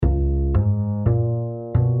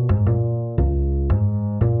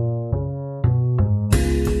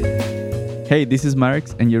Hey, this is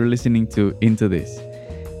Marx, and you're listening to Into This.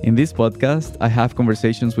 In this podcast, I have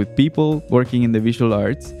conversations with people working in the visual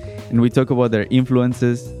arts, and we talk about their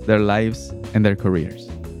influences, their lives, and their careers.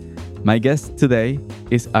 My guest today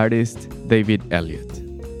is artist David Elliott.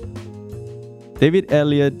 David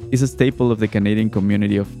Elliott is a staple of the Canadian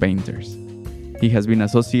community of painters. He has been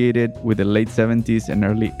associated with the late 70s and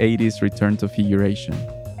early 80s return to figuration.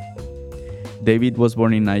 David was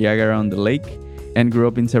born in Niagara-on-the-Lake and grew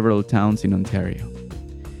up in several towns in Ontario.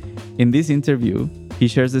 In this interview, he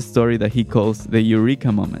shares a story that he calls the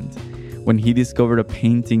Eureka moment, when he discovered a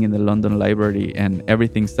painting in the London Library and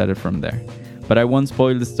everything started from there. But I won't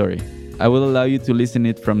spoil the story. I will allow you to listen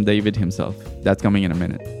it from David himself. That's coming in a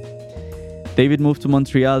minute. David moved to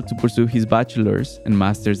Montreal to pursue his bachelor's and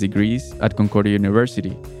master's degrees at Concordia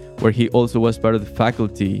University, where he also was part of the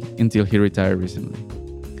faculty until he retired recently.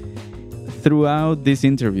 Throughout this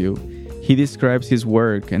interview, he describes his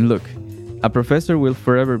work, and look, a professor will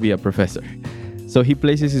forever be a professor. So he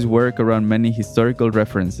places his work around many historical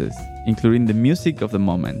references, including the music of the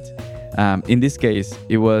moment. In this case,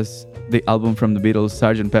 it was the album from the Beatles,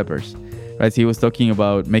 Sgt. Pepper's. Right? So he was talking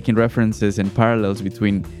about making references and parallels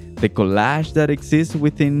between the collage that exists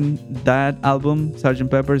within that album,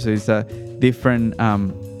 Sgt. Pepper's. So it's different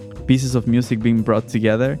pieces of music being brought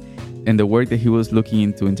together, and the work that he was looking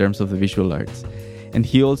into in terms of the visual arts. And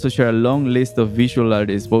he also shared a long list of visual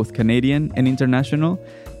artists, both Canadian and international,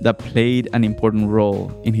 that played an important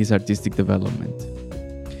role in his artistic development.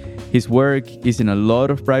 His work is in a lot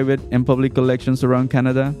of private and public collections around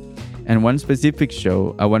Canada, and one specific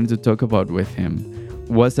show I wanted to talk about with him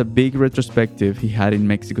was a big retrospective he had in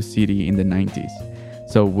Mexico City in the 90s.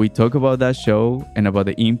 So we talk about that show and about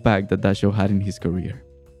the impact that show had in his career.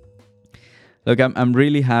 Look, I'm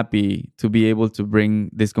really happy to be able to bring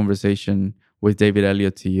this conversation with David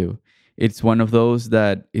Elliott to you. It's one of those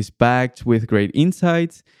that is packed with great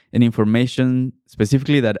insights and information,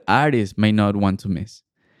 specifically that artists may not want to miss.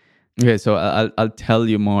 Okay, so I'll tell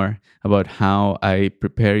you more about how I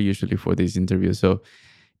prepare usually for these interviews. So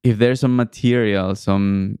if there's some material,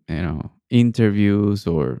 some interviews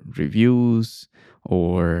or reviews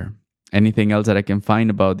or anything else that I can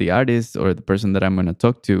find about the artist or the person that I'm going to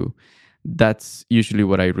talk to, that's usually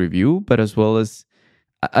what I review, but as well as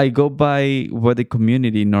I go by what the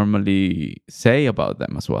community normally say about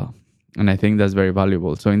them as well. And I think that's very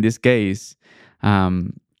valuable. So in this case,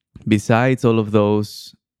 besides all of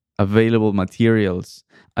those available materials,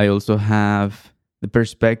 I also have the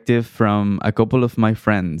perspective from a couple of my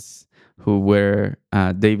friends who were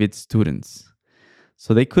David's students.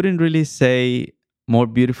 So they couldn't really say more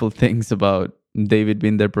beautiful things about David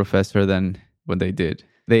being their professor than what they did.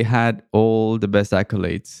 They had all the best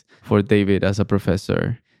accolades for David as a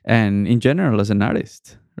professor and in general as an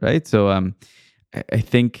artist, right? So I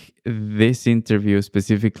think this interview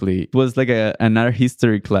specifically was like an art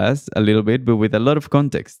history class a little bit, but with a lot of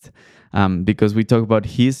context because we talk about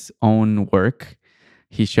his own work.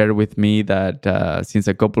 He shared with me that since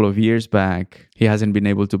a couple of years back, he hasn't been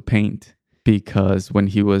able to paint because when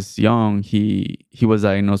he was young, he was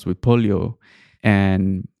diagnosed with polio,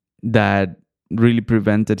 and that really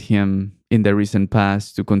prevented him in the recent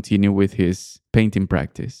past to continue with his painting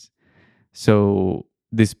practice. So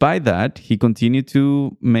despite that, he continued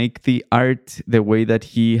to make the art the way that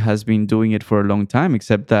he has been doing it for a long time,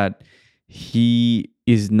 except that he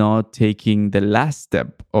is not taking the last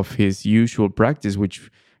step of his usual practice, which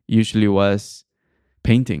usually was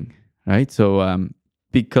painting, right? So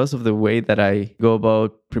because of the way that I go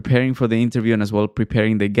about preparing for the interview and as well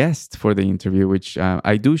preparing the guest for the interview, which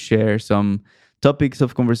I do share some topics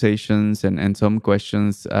of conversations and some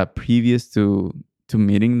questions previous to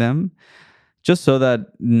meeting them, just so that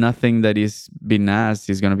nothing that is being asked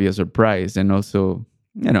is going to be a surprise. And also,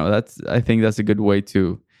 I think that's a good way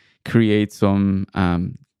to create some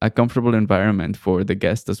a comfortable environment for the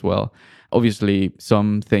guest as well. Obviously,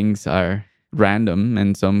 some things are random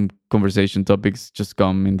and some conversation topics just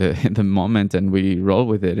come in the moment and we roll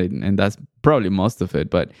with it, and that's probably most of it.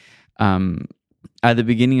 But at the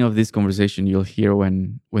beginning of this conversation, you'll hear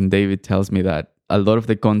when David tells me that a lot of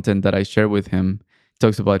the content that I share with him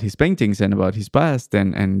talks about his paintings and about his past,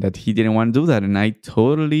 and that he didn't want to do that. And I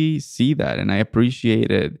totally see that, and I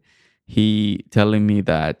appreciated he telling me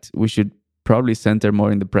that we should probably center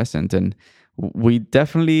more in the present. And we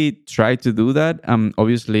definitely try to do that.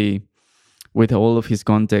 Obviously, with all of his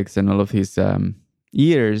context and all of his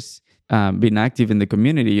years being active in the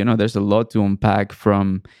community, there's a lot to unpack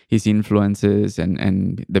from his influences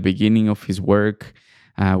and the beginning of his work,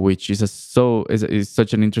 which is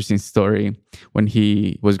such an interesting story when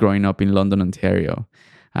he was growing up in London, Ontario.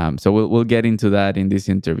 So we'll get into that in this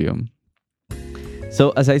interview.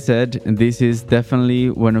 So, as I said, this is definitely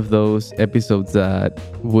one of those episodes that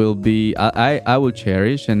will be, I will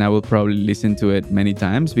cherish, and I will probably listen to it many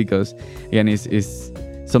times because, again, it's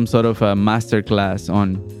some sort of a masterclass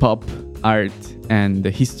on pop art and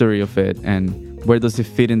the history of it, and where does it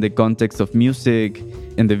fit in the context of music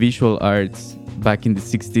and the visual arts back in the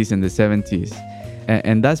 60s and the 70s.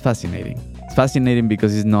 And that's fascinating. It's fascinating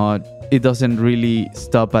because it doesn't really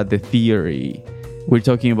stop at the theory. We're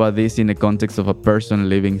talking about this in the context of a person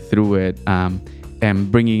living through it,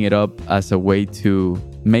 and bringing it up as a way to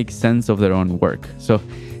make sense of their own work. So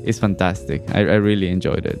it's fantastic. I really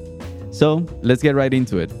enjoyed it. So let's get right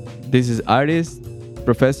into it. This is artist,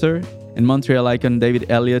 professor, and Montreal icon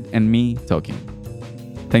David Elliott and me talking.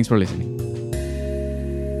 Thanks for listening.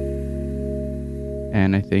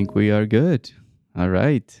 And I think we are good. All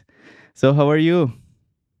right. So how are you?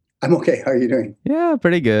 I'm okay. How are you doing? Yeah,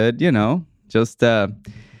 pretty good. Just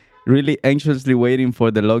really anxiously waiting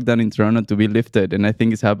for the lockdown in Toronto to be lifted. And I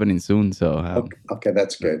think it's happening soon. So Okay,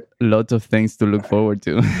 that's good. Lots of things to look forward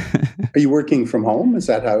to. Are you working from home? Is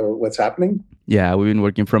that what's happening? Yeah, we've been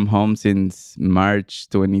working from home since March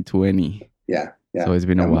 2020. Yeah. So it's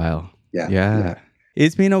been a while. Yeah.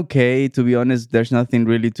 It's been okay. To be honest, there's nothing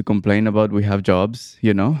really to complain about. We have jobs,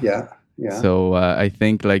 Yeah. So I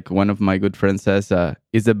think, like one of my good friends says,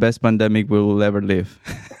 it's the best pandemic we will ever live.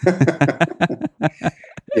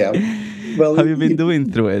 Yeah. Well, have you been doing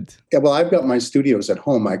through it? Yeah. Well, I've got my studios at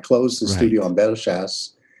home. I closed the studio on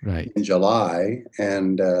Bellechasse in July,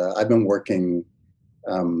 and I've been working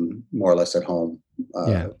more or less at home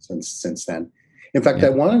since then. In fact, I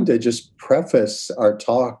wanted to just preface our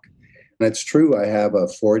talk, and it's true. I have a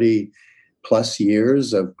 40 plus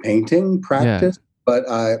years of painting practice. But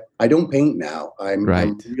I don't paint now. I'm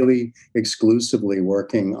really exclusively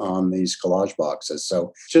working on these collage boxes.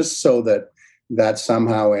 So just so that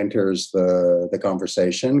somehow enters the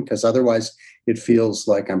conversation, because otherwise it feels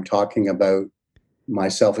like I'm talking about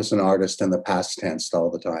myself as an artist in the past tense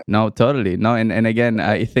all the time. No, totally. No, and again,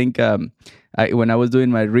 I think when I was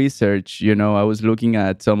doing my research, I was looking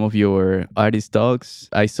at some of your artist talks.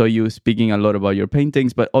 I saw you speaking a lot about your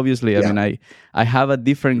paintings, but obviously, I mean, I have a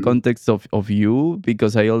different context of you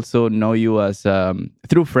because I also know you as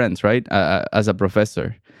through friends, right? As a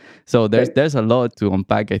professor. So there's a lot to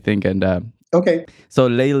unpack, I think, and okay. So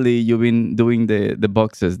lately you've been doing the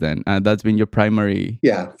boxes then. That's been your primary.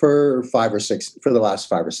 Yeah, for the last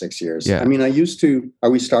 5 or 6 years. Yeah. I mean, I used to. Are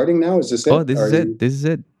we starting now? Is this it? Oh, this is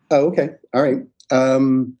it. Oh, okay. All right.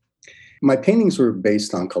 My paintings were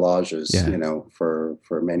based on collages,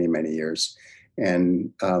 for many, many years.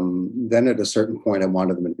 And then at a certain point, I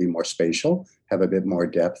wanted them to be more spatial, have a bit more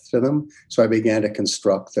depth to them. So I began to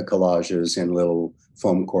construct the collages in little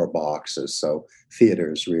foam core boxes, so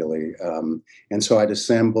theaters, really. And so I'd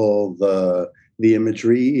assemble the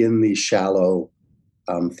imagery in these shallow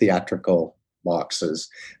theatrical boxes.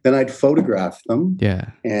 Then I'd photograph them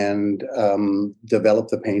and develop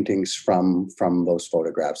the paintings from those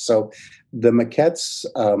photographs. So the maquettes,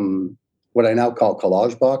 what I now call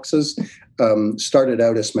collage boxes, started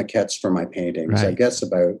out as maquettes for my paintings, I guess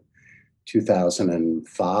about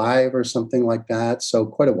 2005 or something like that. So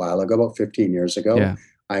quite a while ago, about 15 years ago. Yeah.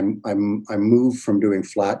 I moved from doing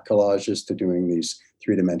flat collages to doing these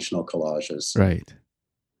three-dimensional collages. Right.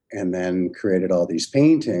 And then created all these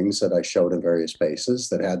paintings that I showed in various spaces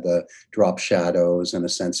that had the drop shadows and a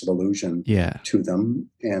sense of illusion to them.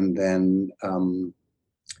 And then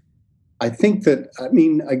I think that,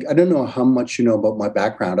 I don't know how much you know about my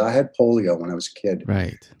background. I had polio when I was a kid.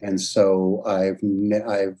 Right. And so I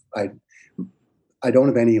don't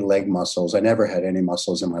have any leg muscles. I never had any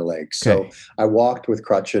muscles in my legs. So I walked with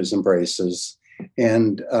crutches and braces.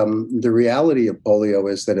 And the reality of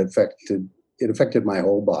polio is that it affected my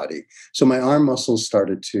whole body. So my arm muscles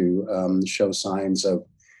started to show signs of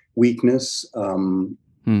weakness. I don't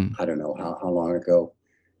know how long ago.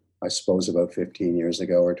 I suppose about 15 years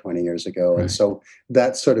ago or 20 years ago. Right. And so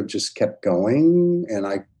that sort of just kept going. And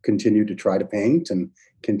I continued to try to paint and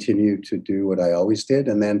continue to do what I always did.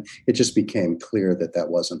 And then it just became clear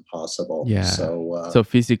that wasn't possible. Yeah. So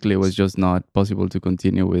physically it was just not possible to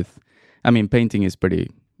continue with. Painting is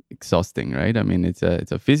pretty exhausting, right? It's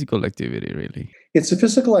a physical activity, really. It's a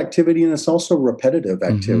physical activity, and it's also repetitive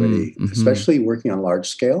activity, especially working on large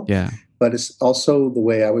scale. Yeah. But it's also the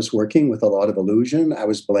way I was working with a lot of illusion. I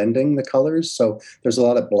was blending the colors. So there's a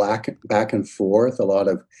lot of black back and forth, a lot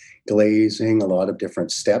of glazing, a lot of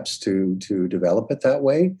different steps to develop it that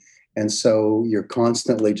way. And so you're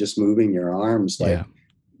constantly just moving your arms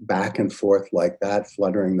back and forth like that,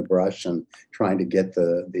 fluttering the brush and trying to get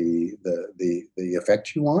the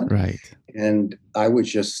effect you want. Right. And I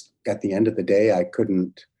was just at the end of the day, I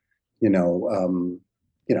couldn't, you know,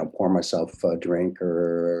 pour myself a drink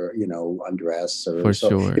or, undress For so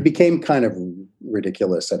sure. it became kind of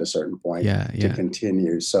ridiculous at a certain point to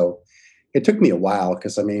continue. So it took me a while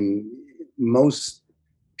because, I mean, most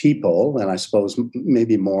people, and I suppose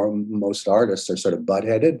maybe most artists are sort of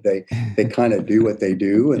butt-headed. They kind of do what they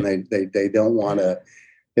do, and they don't want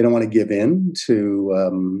to give in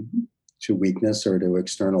to weakness or to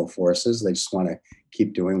external forces. They just want to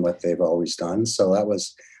keep doing what they've always done. So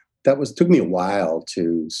that took me a while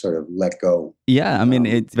to sort of let go. Yeah, I mean,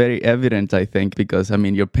 it's very evident, I think, because I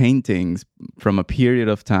mean, your paintings from a period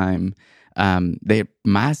of time, they're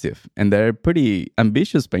massive and they're pretty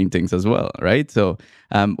ambitious paintings as well, right? So,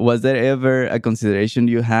 was there ever a consideration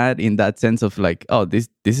you had in that sense of like, oh, this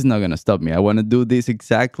is not going to stop me. I want to do this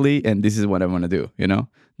exactly, and this is what I want to do,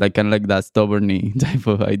 like kind of like that stubborny type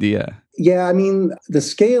of idea. Yeah, I mean, the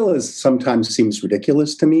scale sometimes seems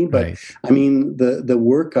ridiculous to me, but right. I mean, the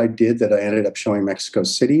work I did that I ended up showing Mexico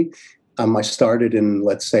City, I started in,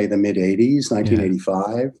 let's say, the mid 80s,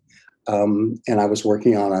 1985. Yeah. And I was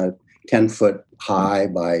working on a 10-foot high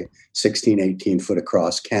by 16, 18-foot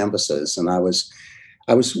across canvases. And I was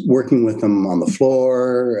working with them on the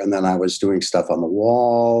floor, and then I was doing stuff on the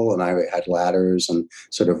wall, and I had ladders and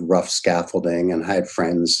sort of rough scaffolding, and I had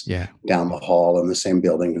friends down the hall in the same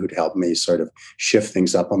building who'd help me sort of shift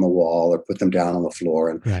things up on the wall or put them down on the floor.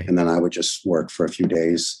 And then I would just work for a few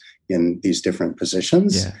days in these different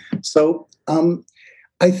positions. Yeah. So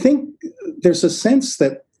I think there's a sense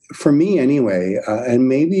that, for me anyway, and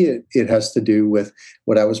maybe it has to do with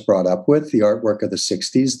what I was brought up with, the artwork of the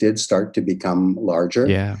 60s did start to become larger.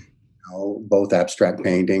 Yeah. Both abstract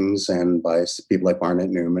paintings and by people like Barnett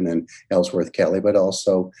Newman and Ellsworth Kelly, but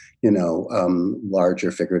also,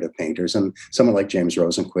 larger figurative painters. And someone like James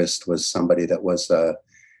Rosenquist was somebody that was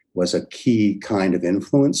a key kind of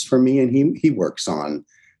influence for me. And he works on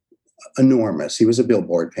enormous. He was a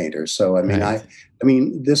billboard painter. So, I mean, right. I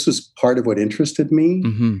mean, this was part of what interested me.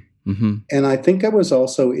 Mm-hmm. Mm-hmm. And I think I was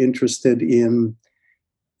also interested in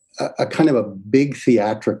a kind of a big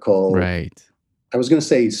theatrical, right. I was going to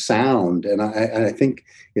say sound. And I think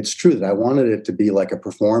it's true that I wanted it to be like a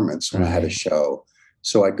performance when I had a show.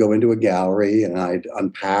 So I'd go into a gallery and I'd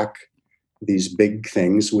unpack these big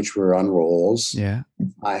things, which were on rolls. Yeah.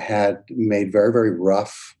 I had made very, very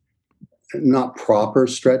rough, not proper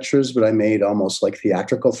stretchers, but I made almost like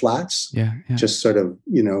theatrical flats. Yeah. Just sort of,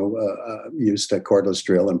 used a cordless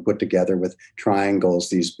drill and put together with triangles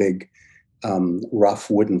these big, rough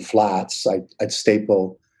wooden flats. I'd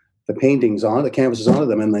staple the paintings on the canvases onto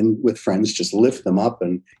them, and then with friends just lift them up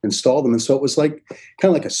and install them. And so it was like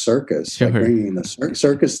kind of like a circus, sure. like bringing the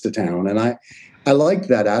circus to town. And I liked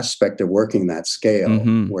that aspect of working that scale,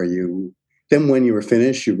 mm-hmm. where then when you were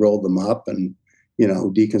finished, you rolled them up and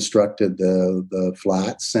deconstructed the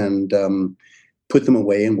flats and put them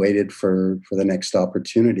away and waited for the next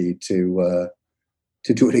opportunity to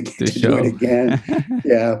do it again.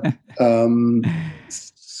 Yeah.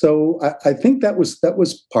 So I think that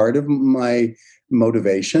was part of my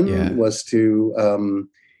motivation, was to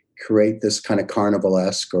create this kind of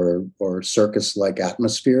carnivalesque or circus-like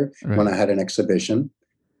atmosphere when I had an exhibition.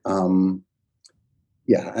 And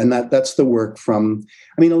that's the work from,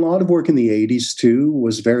 I mean, a lot of work in the 80s too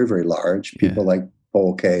was very, very large. People like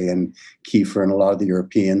Polke and Kiefer and a lot of the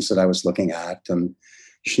Europeans that I was looking at, and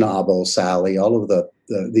Schnabel, Sally, all of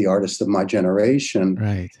the artists of my generation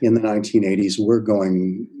in the 1980s were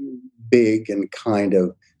going big and kind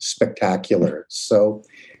of spectacular. So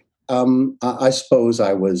I suppose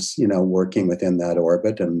I was, working within that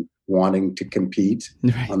orbit and wanting to compete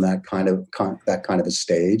on that kind of a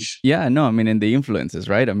stage. Yeah, no, I mean, and the influences,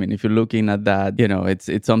 right? I mean, if you're looking at that,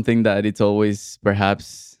 it's something that it's always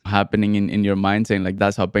perhaps happening in your mind, saying like,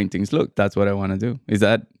 that's how paintings look. That's what I want to do. Is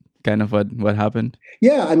that kind of what happened?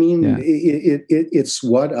 Yeah, I mean, it's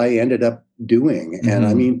what I ended up doing. Mm-hmm. And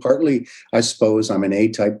I mean, partly, I suppose I'm an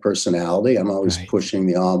A-type personality. I'm always pushing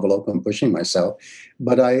the envelope and pushing myself.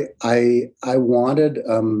 But I wanted,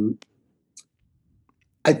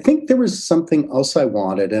 I think there was something else I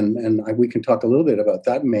wanted, and we can talk a little bit about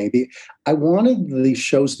that maybe. I wanted these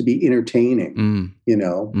shows to be entertaining,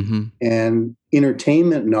 mm-hmm. and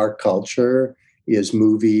entertainment in art culture is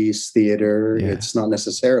movies, theater. Yeah. It's not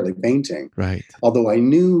necessarily painting. Right. Although I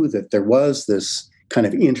knew that there was this kind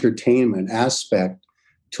of entertainment aspect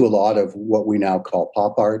to a lot of what we now call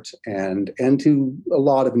pop art, and to a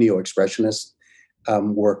lot of neo-expressionist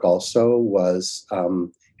work also was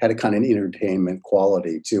had a kind of entertainment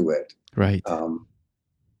quality to it. Right.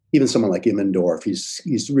 even someone like Immendorf,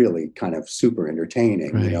 he's really kind of super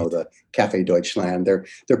entertaining. Right. You know, the Cafe Deutschland,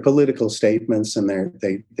 they're political statements, and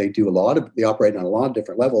they operate on a lot of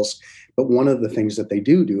different levels. But one of the things that they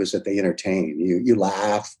do is that they entertain. You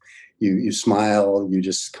laugh, you smile, you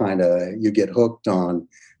just you get hooked on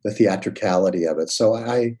the theatricality of it. So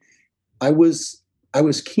I was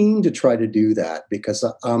keen to try to do that because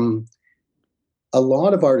a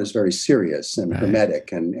lot of art is very serious and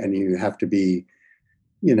hermetic, and you have to be,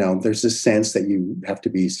 there's this sense that you have to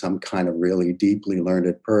be some kind of really deeply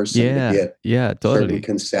learned person to get totally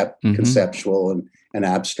certain conceptual and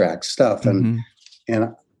abstract stuff. And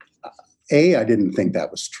I didn't think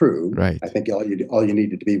that was true. Right. I think all you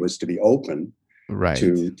needed to be was to be open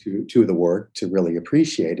to the work, to really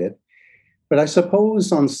appreciate it. But I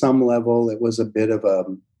suppose on some level it was a bit of a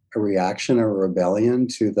reaction or a rebellion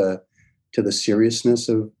to the seriousness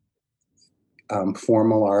of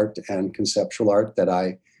formal art and conceptual art that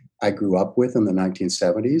I grew up with in the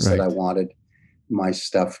 1970s. That I wanted my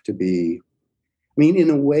stuff to be, in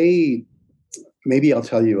a way, maybe I'll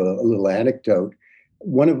tell you a little anecdote.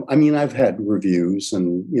 I've had reviews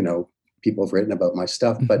and, people have written about my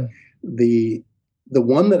stuff, but the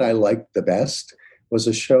one that I liked the best was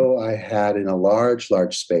a show I had in a large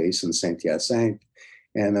space in Saint-Hyacinthe.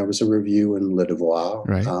 And there was a review in Le Devoir,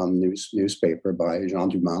 newspaper by Jean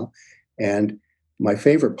Dumas. And my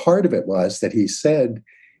favorite part of it was that he said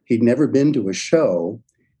he'd never been to a show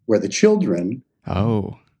where the children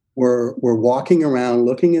were walking around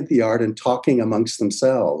looking at the art and talking amongst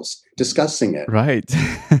themselves, discussing it. Right.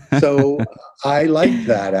 So I liked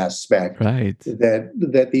that aspect. Right.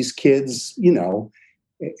 That these kids,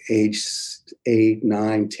 age 8,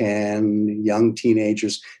 9, 10, young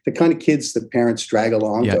teenagers, the kind of kids that parents drag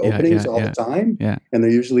along to openings all the time. Yeah. And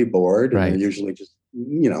they're usually bored and they're usually just,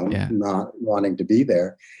 not wanting to be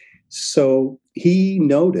there. So he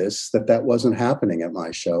noticed that wasn't happening at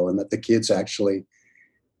my show, and that the kids actually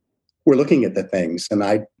were looking at the things. And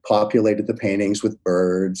I populated the paintings with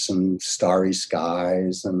birds and starry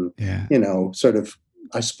skies and, sort of,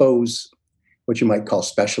 I suppose, what you might call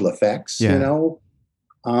special effects, that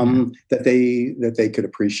they could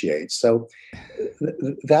appreciate. So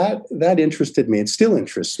that interested me. It still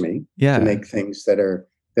interests me to make things that are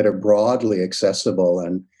broadly accessible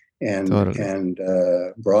and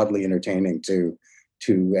broadly entertaining to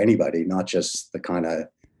anybody, not just the kind of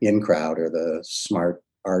in crowd or the smart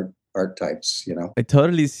art types. I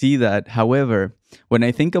totally see that. However, when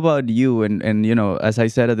I think about you and as I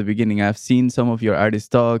said at the beginning, I've seen some of your artist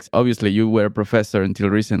talks. Obviously, you were a professor until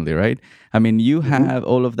recently, right? You have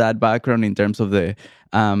all of that background in terms of the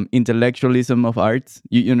intellectualism of art.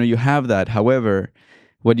 You have that. However,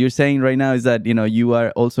 what you're saying right now is that, you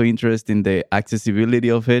are also interested in the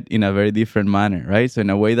accessibility of it in a very different manner, right? So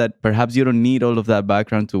in a way that perhaps you don't need all of that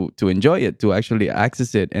background to enjoy it, to actually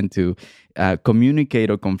access it and to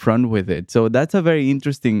communicate or confront with it. So that's a very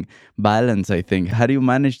interesting balance, I think. How do you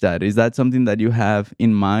manage that? Is that something that you have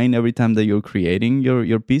in mind every time that you're creating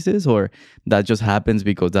your pieces, or that just happens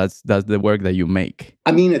because that's the work that you make?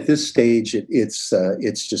 At this stage,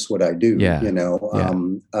 it's just what I do,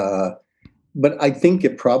 but I think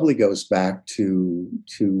it probably goes back to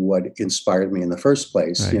what inspired me in the first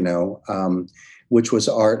place, which was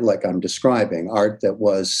art like I'm describing, art that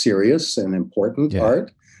was serious and important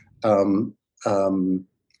art.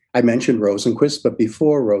 I mentioned Rosenquist, but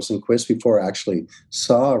before I actually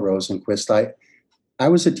saw Rosenquist, I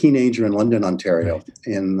was a teenager in London, Ontario.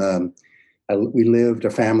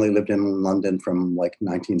 Our family lived in London from like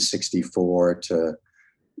 1964 to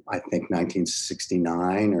I think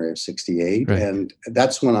 1969 or 68. Right. And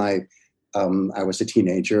that's when I was a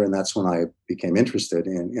teenager, and that's when I became interested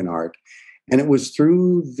in art. And it was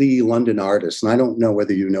through the London artists, and I don't know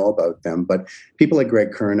whether you know about them, but people like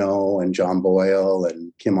Greg Curnow and John Boyle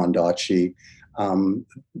and Kim Ondaatje,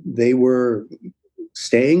 they were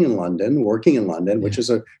staying in London, working in London, which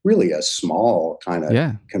is really a small kind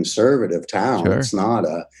of conservative town. Sure. It's not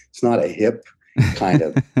a hip kind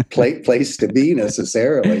of place to be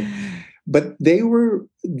necessarily, but they were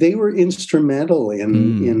instrumental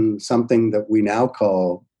in something that we now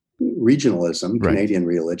call regionalism, Canadian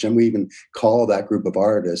religion. We even call that group of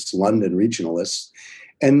artists London regionalists,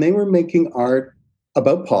 and they were making art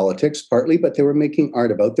about politics partly, but they were making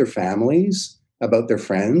art about their families, about their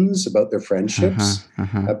friends, about their friendships,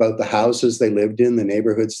 about the houses they lived in, the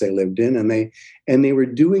neighborhoods they lived in, and they were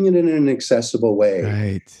doing it in an accessible way.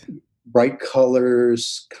 Right. Bright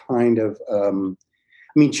colors, kind of.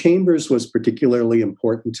 Chambers was particularly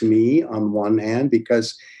important to me on one hand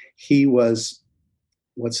because he was,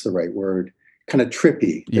 what's the right word? Kind of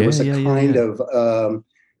trippy. There was a kind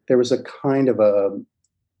of a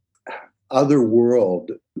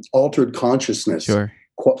otherworld, altered consciousness Sure.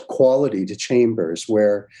 quality to Chambers,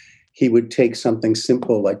 where he would take something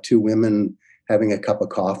simple like two women having a cup of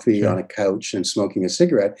coffee on a couch and smoking a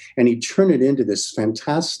cigarette, and he'd turn it into this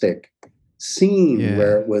fantastic scene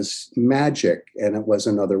where it was magic and it was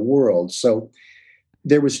another world. So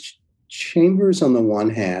there was Chambers on the one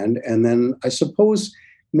hand, and then I suppose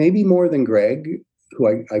maybe more than Greg, who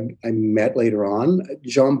I met later on,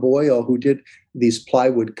 John Boyle, who did these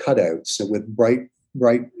plywood cutouts with bright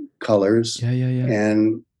colors.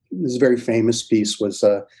 And this very famous piece was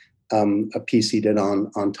a piece he did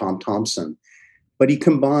on Tom Thompson. But he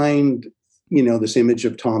combined, this image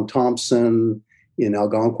of Tom Thompson in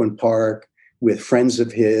Algonquin Park with friends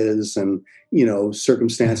of his and,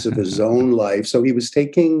 circumstances of his own life. So he was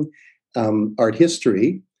taking art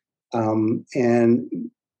history and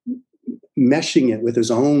meshing it with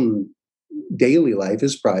his own daily life,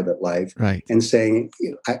 his private life, and saying,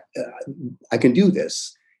 I can do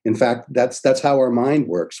this. In fact, that's how our mind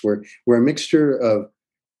works. We're a mixture of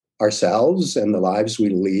ourselves and the lives we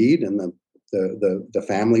lead and the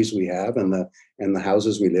families we have and the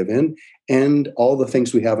houses we live in and all the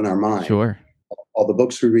things we have in our mind. Sure. All the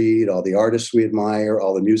books we read, all the artists we admire,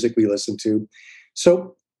 all the music we listen to.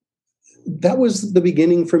 So that was the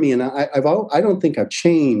beginning for me. And I don't think I've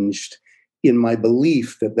changed in my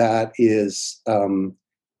belief that is,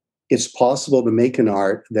 it's possible to make an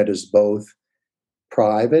art that is both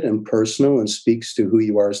private and personal and speaks to who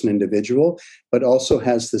you are as an individual, but also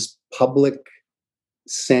has this public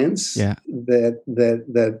sense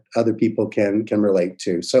that other people can relate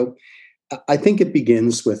to. So I think it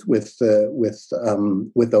begins with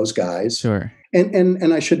those guys. Sure.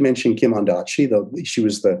 And I should mention Kim Ondaatje, though she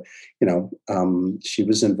was she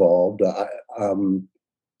was involved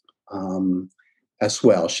as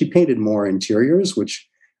well. She painted more interiors, which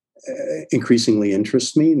increasingly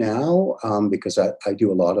interests me now because I do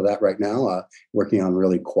a lot of that right now, working on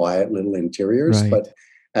really quiet little interiors. Right. But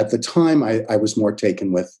at the time, I was more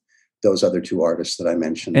taken with those other two artists that I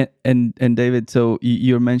mentioned. And David, so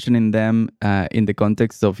you're mentioning them in the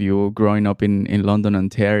context of you growing up in London,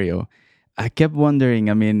 Ontario. I kept wondering,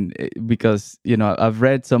 I mean, because, I've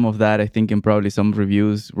read some of that, I think in probably some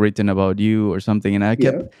reviews written about you or something. And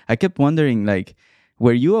I kept wondering, like,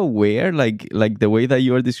 were you aware, like the way that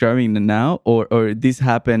you are describing it now, or this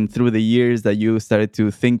happened through the years that you started to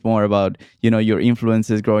think more about, your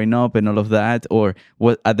influences growing up and all of that? Or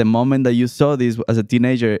what at the moment that you saw this as a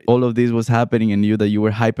teenager, all of this was happening in you that you were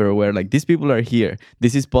hyper aware, like these people are here.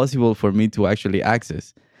 This is possible for me to actually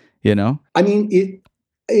access, I mean,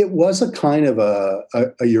 it was a kind of a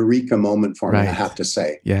eureka moment for me, I have to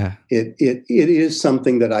say. Yeah. It is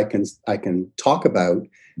something that I can talk about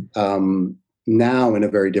now in a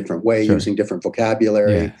very different way, using different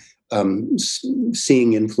vocabulary,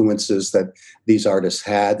 seeing influences that these artists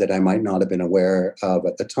had that I might not have been aware of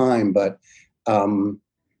at the time. But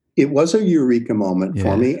it was a eureka moment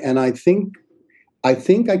for me. And I think I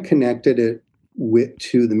connected it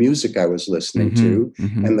to the music I was listening to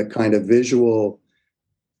and the kind of visual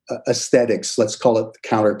aesthetics, let's call it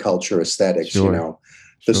counterculture aesthetics,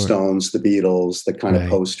 the Stones, the Beatles, the kind of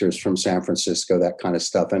posters from San Francisco, that kind of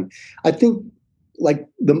stuff. And I think,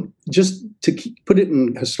 just to put it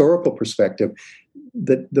in historical perspective,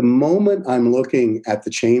 the moment I'm looking at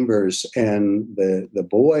the Chambers and the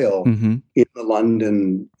Boyle in the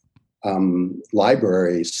London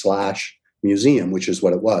library / museum, which is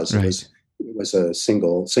what it was. Right. It was a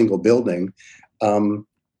single building.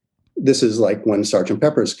 This is like when Sgt.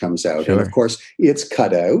 Pepper's comes out, and of course it's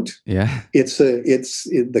cut out. Yeah,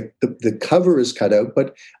 the cover is cut out.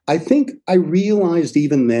 But I think I realized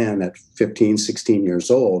even then, at 15, 16 years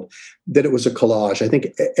old, that it was a collage. I think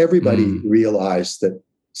everybody realized that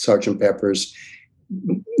Sgt. Pepper's,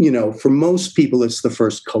 for most people, it's the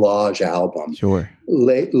first collage album. Sure,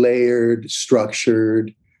 layered,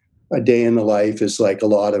 structured. A Day in the Life is like a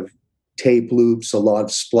lot of tape loops, a lot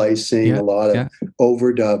of splicing, a lot of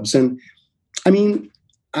overdubs. And I mean,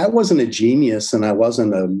 I wasn't a genius and I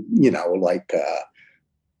wasn't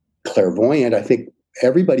clairvoyant. I think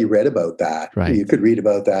everybody read about that. Right. You could read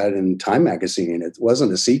about that in Time magazine. It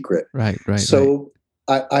wasn't a secret. Right. So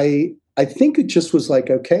I think it just was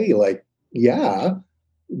like, okay,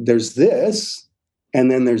 there's this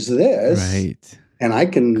and then there's this. Right. And I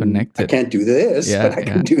can't do this, but I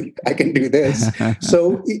can do this.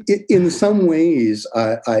 So in some ways,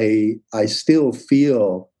 I still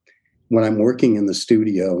feel when I'm working in the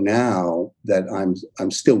studio now that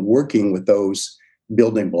I'm still working with those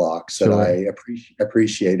building blocks that I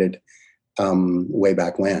appreciated way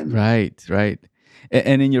back when. Right.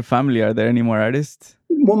 And in your family, are there any more artists?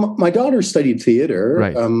 Well, my daughter studied theater,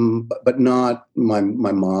 Right. but not my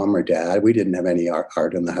mom or dad. We didn't have any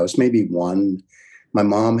art in the house. Maybe one. My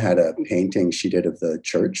mom had a painting she did of the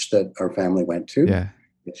church that our family went to. Yeah.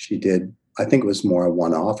 She did. I think it was more a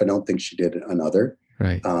one-off. I don't think she did another.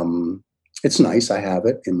 Right. It's nice. I have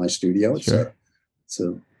it in my studio. Sure. It's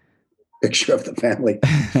a picture of the family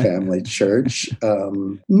church.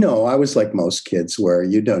 No, I was like most kids, where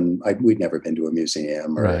we'd never been to a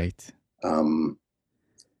museum. Right.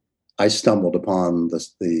 I stumbled upon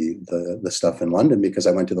the stuff in London because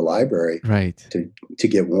I went to the library to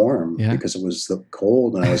get warm because it was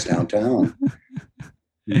cold and I was downtown.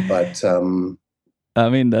 But I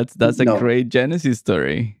mean, that's a great Genesis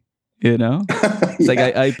story. You know, it's like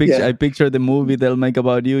I picture the movie they'll make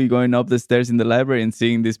about you going up the stairs in the library and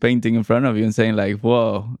seeing this painting in front of you and saying like,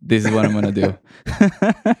 "Whoa, this is what I'm gonna do."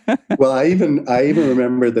 Well, I even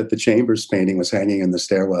remember that the Chambers painting was hanging in the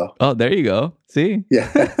stairwell. Oh, there you go. See? Yeah.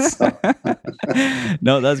 So.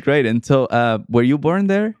 No, that's great. And so, were you born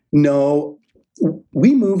there? No,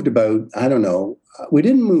 we moved about. I don't know. We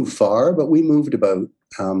didn't move far, but we moved about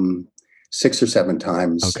 6 or 7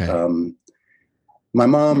 times. Okay. My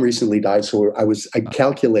mom recently died, so I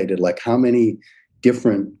calculated like how many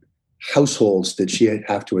different households did she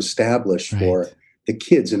have to establish for the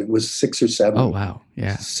kids, and it was 6 or 7. Oh wow,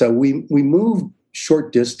 yeah. So we moved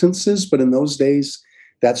short distances, but in those days,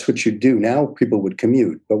 that's what you do. Now people would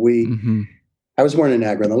commute, but I was born in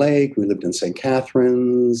Niagara-on-the-Lake. We lived in St.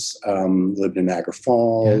 Catharines, lived in Niagara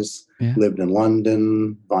Falls, lived in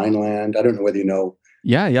London, Vineland. I don't know whether you know.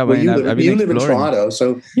 Yeah. Well, you live in Toronto,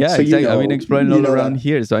 so exactly. You know, I've been exploring all around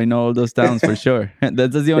here, so I know all those towns for sure.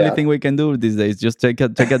 That's the only thing we can do these days. Just take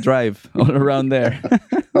a drive all around there.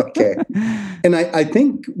 Okay. And I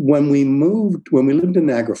think when we lived in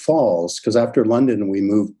Niagara Falls, because after London we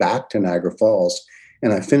moved back to Niagara Falls,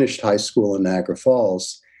 and I finished high school in Niagara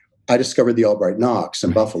Falls, I discovered the Albright Knox in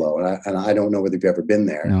Buffalo, and I don't know whether you've ever been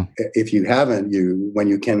there. No. If you haven't, when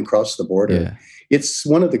you can cross the border, it's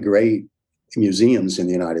one of the great museums in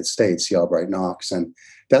the United States, the Albright Knox, and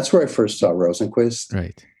that's where I first saw Rosenquist.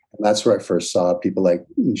 Right. And that's where I first saw people like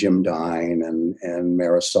Jim Dine and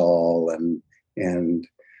Marisol and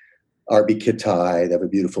R.B. Kitaj. They have a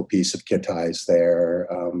beautiful piece of Kitaj's there,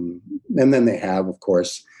 and then they have, of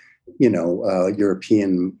course,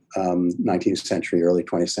 European 19th century, early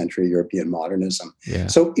 20th century European modernism. Yeah.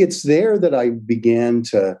 So it's there that I began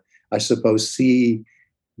to, I suppose, see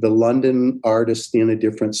the London artist in a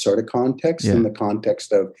different sort of context, in the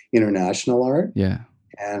context of international art. Yeah.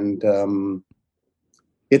 And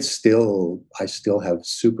I still have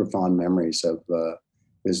super fond memories of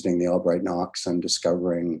visiting the Albright Knox and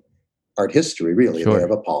discovering art history, really. Sure. They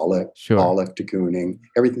have a Pollock, de Kooning,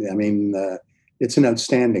 everything. I mean, it's an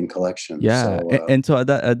outstanding collection. Yeah. And so at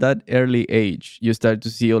that early age, you start to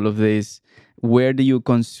see all of this. Where do you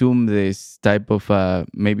consume this type of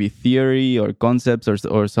maybe theory or concepts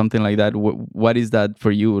or something like that? What is that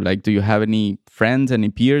for you? Like, do you have any friends, any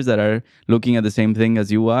peers that are looking at the same thing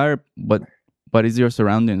as you are? What is your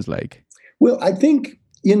surroundings like? Well, I think,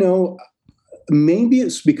 maybe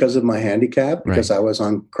it's because of my handicap, because I was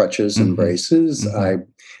on crutches and braces.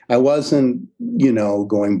 I wasn't,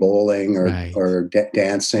 going bowling or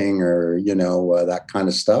dancing or, that kind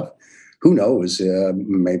of stuff. Who knows?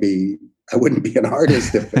 Maybe I wouldn't be an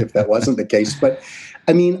artist if that wasn't the case. But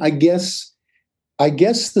I mean, I guess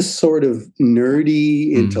the sort of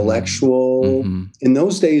nerdy intellectual in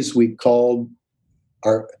those days we called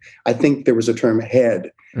I think there was a term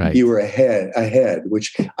head. Right. You were ahead,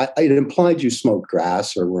 which it implied you smoked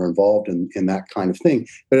grass or were involved in that kind of thing.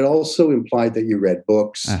 But it also implied that you read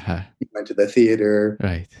books, you went to the theater,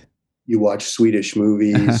 right? You watched Swedish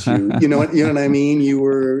movies. You know what I mean. You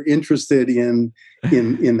were interested in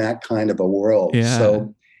that kind of a world. Yeah.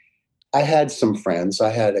 So I had some friends. I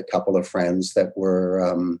had a couple of friends that were.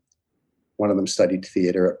 One of them studied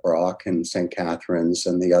theater at Brock and St. Catharines,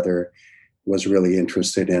 and the other was really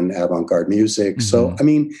interested in avant-garde music. So, I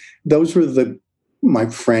mean, those were my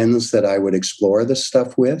friends that I would explore this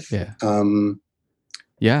stuff with. Yeah.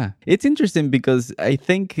 Yeah. It's interesting because I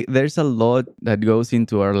think there's a lot that goes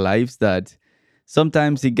into our lives that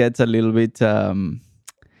sometimes it gets a little bit kind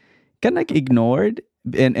of like ignored.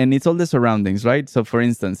 And it's all the surroundings, right? So for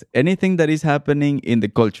instance, anything that is happening in the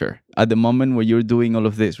culture at the moment where you're doing all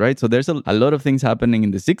of this, right? So there's a lot of things happening in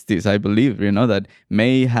the 60s, I believe, that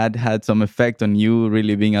may had some effect on you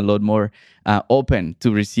really being a lot more open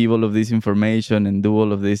to receive all of this information and do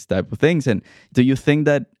all of these type of things. And do you think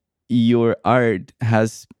that your art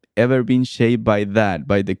has ever been shaped by that,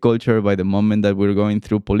 by the culture, by the moment that we're going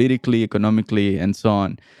through politically, economically, and so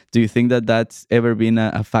on? Do you think that that's ever been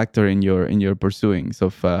a factor in your pursuings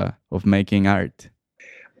of making art?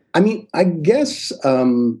 I mean, I guess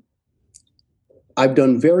I've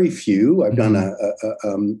done very few. I've done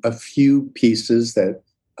a few pieces that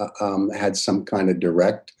had some kind of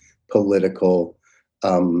direct political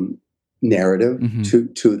narrative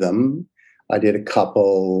to them. I did a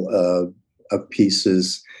couple of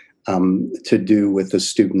pieces to do with the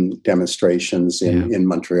student demonstrations in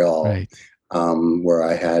Montreal, right. Where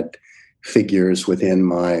I had figures within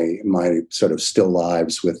my sort of still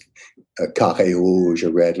lives with a carré rouge,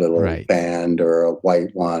 a red little band, or a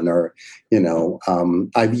white one, or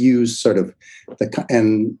I've used sort of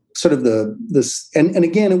and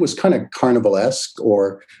again, it was kind of carnivalesque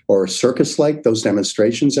or circus-like, those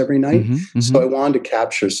demonstrations every night. So I wanted to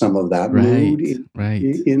capture some of that mood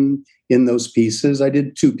in those pieces. I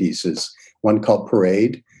did two pieces, one called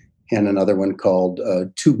Parade and another one called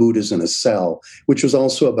Two Buddhas in a Cell, which was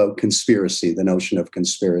also about conspiracy, the notion of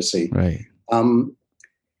conspiracy. Right.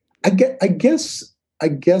 I guess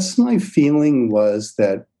my feeling was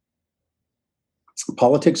that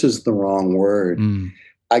politics is the wrong word.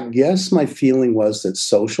 I guess my feeling was that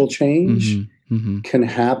social change can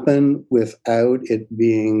happen without it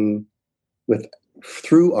being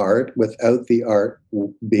through art, without the art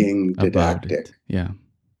being didactic. Yeah.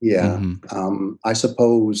 I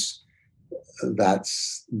suppose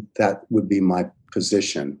that would be my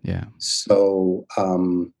position. Yeah. So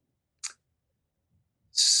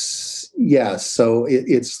so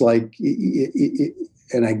it's like,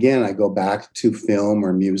 and again, I go back to film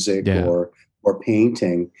or music or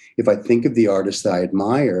painting. If I think of the artists that I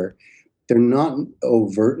admire, they're not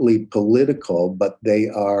overtly political, but they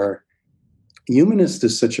are. Humanist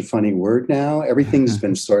is such a funny word now. Everything's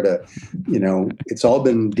been sort of, it's all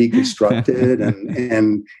been deconstructed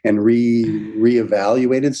and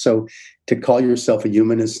reevaluated. So to call yourself a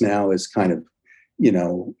humanist now is kind of,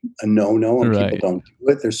 a no-no, and people don't do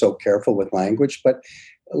it. They're so careful with language. But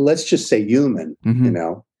let's just say human,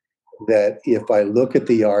 that if I look at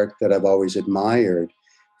the art that I've always admired,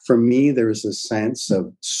 for me, there's a sense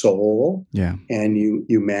of soul and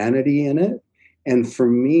humanity in it. And for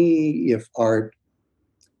me, if art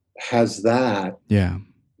has that,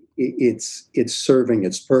 it's serving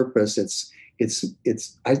its purpose. It's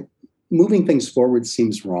moving things forward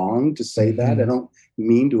seems wrong to say that. I don't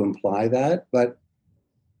mean to imply that, but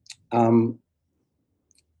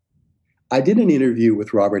I did an interview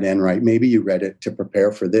with Robert Enright. Maybe you read it to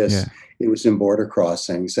prepare for this. Yeah. It was in Border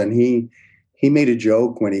Crossings, and he made a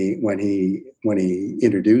joke when he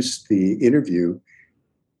introduced the interview,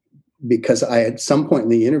 because at some point in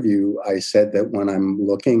the interview, I said that when I'm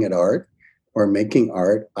looking at art or making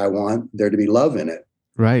art, I want there to be love in it.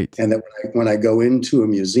 Right. And that when I go into a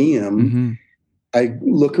museum, I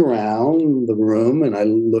look around the room and I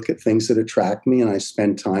look at things that attract me, and I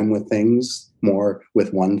spend time with things more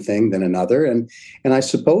with one thing than another. And I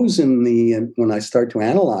suppose when I start to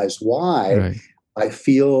analyze why, I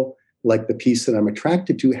feel like the piece that I'm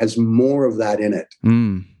attracted to has more of that in it.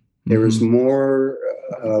 There is more,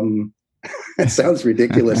 it sounds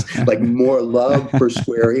ridiculous, like more love per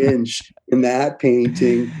square inch in that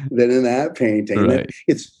painting than in that painting. Right.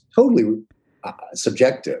 It's totally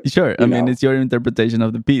subjective. Sure. I mean, it's your interpretation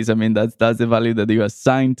of the piece. I mean, that's the value that you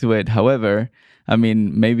assign to it. However, I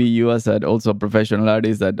mean, maybe you as also a professional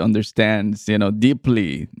artist that understands,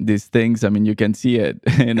 deeply these things. I mean, you can see it,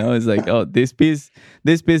 it's like, oh, this piece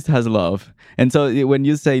has love. And so when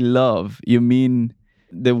you say love, you mean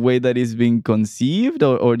the way that it's being conceived,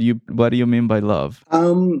 or what do you mean by love?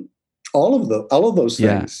 All of those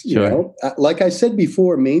things, sure. Like I said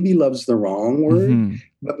before, maybe love's the wrong word,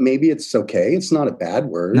 but maybe it's okay. It's not a bad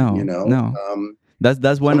word, No.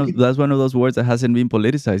 That's one of those words that hasn't been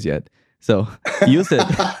politicized yet. So use it.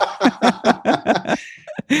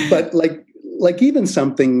 But like even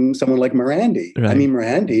someone like Morandi. Right. I mean,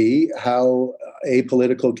 Morandi, how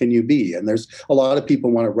apolitical can you be? And there's a lot of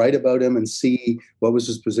people want to write about him and see what was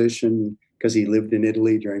his position, because he lived in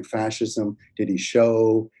Italy during fascism. Did he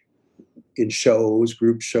show in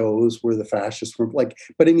group shows where the fascists were like?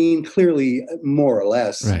 But I mean, clearly, more or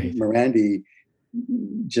less, Morandi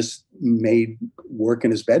just made work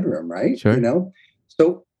in his bedroom, right? Sure.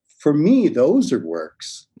 So for me, those are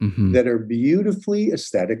works that are beautifully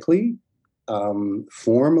aesthetically,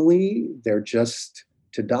 formally, they're just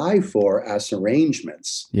to die for as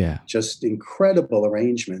arrangements. Yeah. Just incredible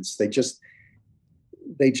arrangements. They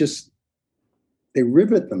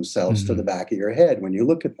rivet themselves to the back of your head when you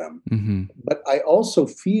look at them. But I also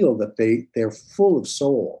feel that they're full of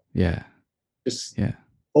soul. Yeah.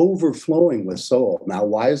 overflowing with soul. Now,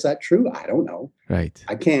 why is that true? I don't know. Right.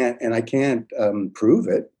 I can't prove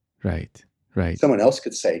it. Right. Right. Someone else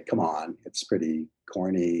could say, "Come on, it's pretty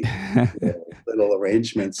corny little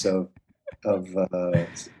arrangements of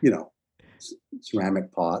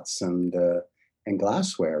ceramic pots and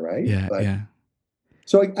glassware, right?" Yeah. But, yeah.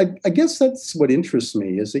 So I guess that's what interests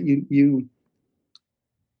me is that you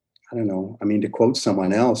I don't know. I mean, to quote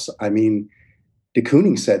someone else, I mean, de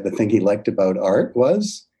Kooning said the thing he liked about art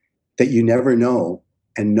was that you never know,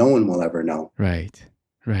 and no one will ever know. Right.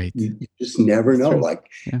 Right. You just never know. True. Like,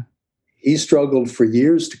 yeah. He struggled for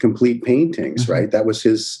years to complete paintings, right? That was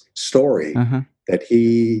his story, that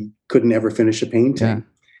he could never finish a painting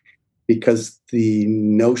because the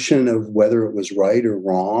notion of whether it was right or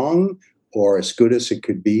wrong or as good as it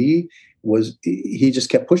could be was, he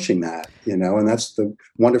just kept pushing that, and that's the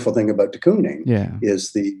wonderful thing about de Kooning,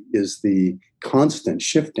 is the constant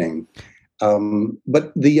shifting.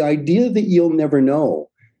 But the idea that you'll never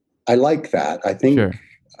know, I like that. I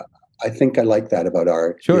think I like that about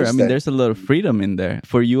art. Sure. I mean, there's a lot of freedom in there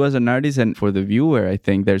for you as an artist, and for the viewer, I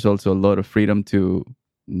think there's also a lot of freedom to,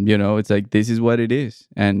 it's like, this is what it is.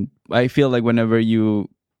 And I feel like whenever you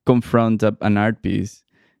confront an art piece,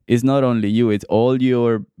 it's not only you, it's all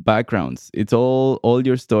your backgrounds, it's all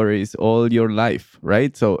your stories, all your life,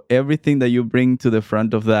 right? So everything that you bring to the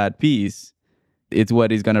front of that piece, it's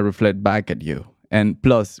what is going to reflect back at you. And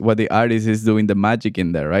plus what the artist is doing the magic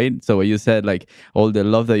in there, right? So what you said, like all the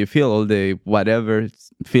love that you feel, all the whatever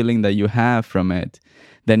feeling that you have from it,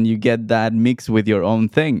 then you get that mixed with your own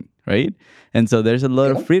thing, right? And so there's a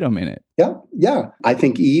lot of freedom in it. Yeah. I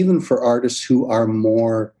think even for artists who are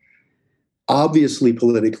more obviously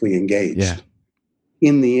politically engaged,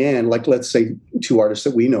 in the end, like let's say two artists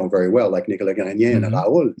that we know very well, like Nicolas Grenier and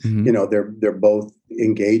Raoul, they're both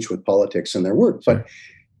engaged with politics in their work. But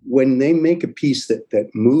when they make a piece that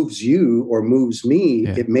moves you or moves me,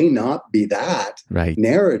 it may not be that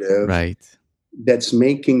narrative that's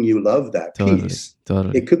making you love that piece.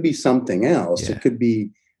 Totally. It could be something else. It could be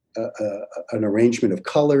an arrangement of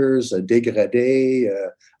colors, a dégradé,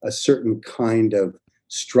 a certain kind of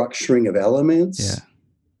structuring of elements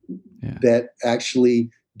that actually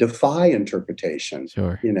defy interpretation.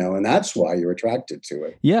 And that's why you're attracted to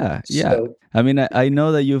it. So, I mean, I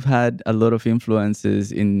know that you've had a lot of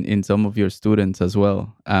influences in some of your students as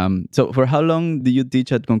well. So for how long did you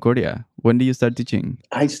teach at Concordia? When did you start teaching?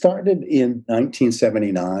 I started in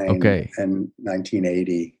 1979 and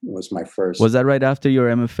 1980 was my first. Was that right after your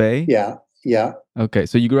MFA? Yeah. Okay,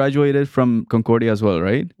 so you graduated from Concordia as well,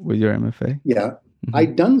 right? With your MFA? Yeah.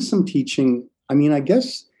 I'd done some teaching. I mean, I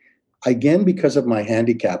guess, again, because of my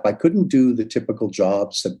handicap, I couldn't do the typical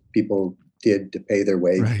jobs that people did to pay their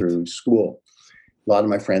way through school. A lot of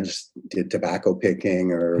my friends did tobacco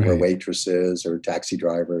picking or were waitresses or taxi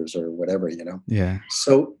drivers or whatever, Yeah.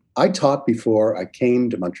 So I taught before I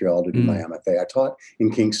came to Montreal to do my MFA. I taught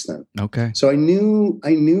in Kingston. Okay. So I knew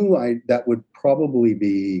that would probably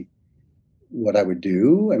be what I would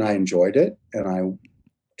do, and I enjoyed it, and I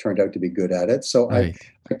turned out to be good at it. So I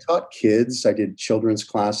taught kids. I did children's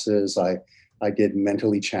classes. I did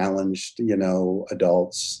mentally challenged,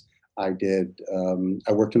 adults. I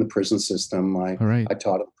worked in the prison system. I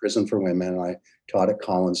taught at the Prison for Women. I taught at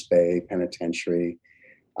Collins Bay Penitentiary.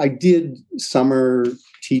 I did summer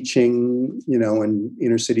teaching, in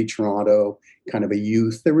inner city Toronto, kind of a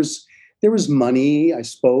youth. There was money, I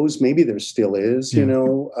suppose. Maybe there still is,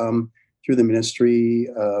 through the ministry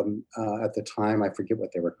at the time. I forget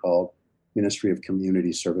what they were called, Ministry of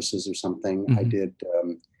Community Services or something. I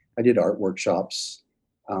did art workshops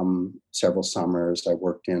several summers. I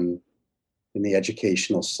worked in the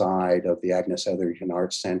educational side of the Agnes Etherington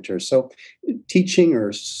Arts Center. So teaching or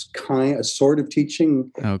a sort of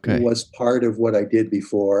teaching was part of what I did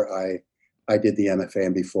before I did the MFA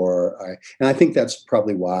and I think that's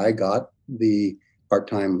probably why I got the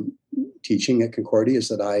part-time teaching at Concordia, is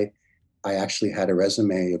that I actually had a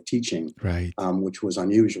resume of teaching, which was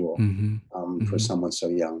unusual for someone so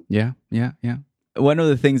young. Yeah. One of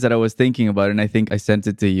the things that I was thinking about, and I think I sent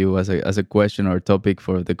it to you as a question or topic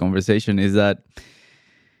for the conversation, is that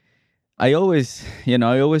I always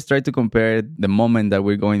try to compare the moment that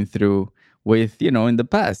we're going through with, in the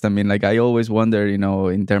past. I mean, like, I always wonder,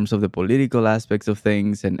 in terms of the political aspects of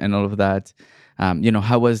things and all of that,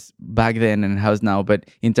 how was back then and how's now. But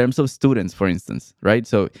in terms of students, for instance, right?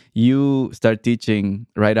 So you start teaching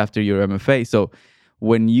right after your MFA. So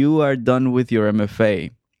when you are done with your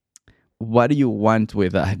MFA, what do you want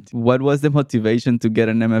with that? What was the motivation to get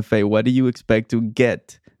an MFA? What do you expect to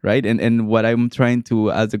get, right? And what I'm trying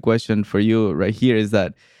to ask the question for you right here is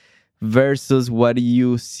that versus what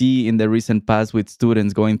you see in the recent past with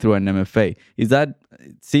students going through an MFA. Is that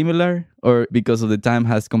similar, or because of the time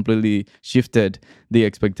has completely shifted the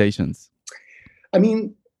expectations? I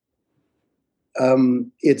mean,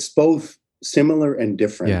 it's both similar and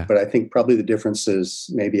different, but I think probably the differences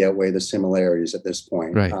maybe outweigh the similarities at this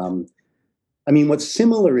point. Right. I mean, what's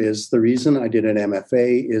similar is the reason I did an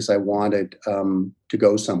MFA is I wanted to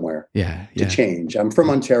go somewhere to change. I'm from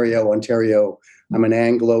Ontario. I'm an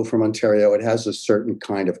Anglo from Ontario. It has a certain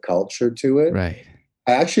kind of culture to it. Right.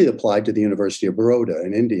 I actually applied to the University of Baroda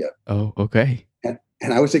in India. Oh, okay.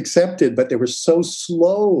 And I was accepted, but they were so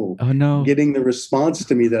slow getting the response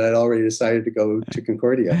to me that I'd already decided to go to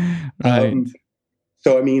Concordia. Right.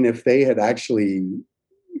 So, I mean, if they had actually,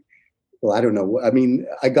 well, I don't know. I mean,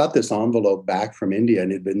 I got this envelope back from India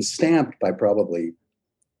and it had been stamped by probably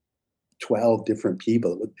 12 different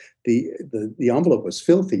people. The envelope was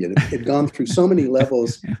filthy. It had gone through so many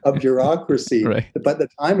levels of bureaucracy. Right. That by the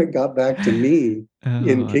time it got back to me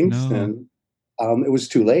in Kingston, it was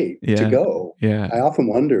too late to go. Yeah. I often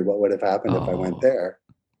wonder what would have happened if I went there,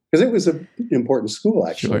 because it was an important school,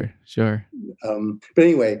 actually. Sure. But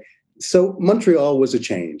anyway, so Montreal was a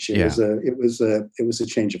change. It was a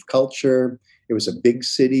change of culture. It was a big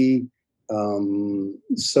city.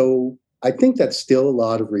 So I think that's still a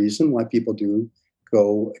lot of reason why people do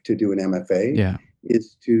go to do an MFA. Yeah.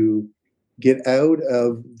 Is to get out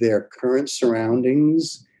of their current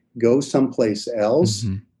surroundings, go someplace else,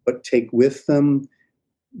 but take with them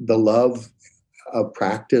the love of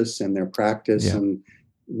practice and their practice. Yeah. And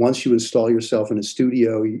once you install yourself in a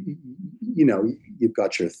studio, you know, you've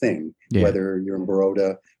got your thing, whether you're in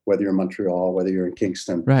Baroda, whether you're in Montreal, whether you're in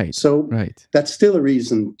Kingston. Right. So that's still a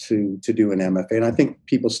reason to do an MFA. And I think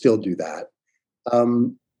people still do that.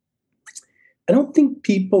 I don't think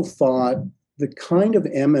people thought the kind of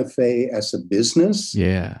MFA as a business.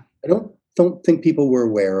 Yeah. I don't think people were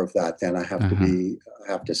aware of that then. I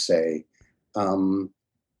have to say,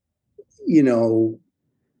 you know,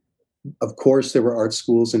 of course there were art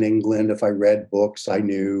schools in England. If I read books, I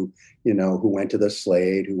knew, you know, who went to the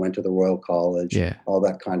Slade, who went to the Royal College, all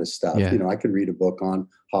that kind of stuff. You know, I could read a book on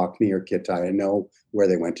Hockney or Kittai and know where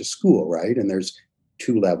they went to school, right? And there's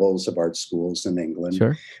 2 levels of art schools in England.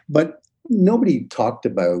 Sure. But nobody talked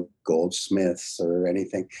about Goldsmiths or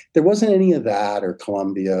anything. There wasn't any of that, or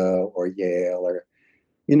Columbia or Yale, or,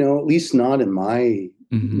 you know, at least not in my,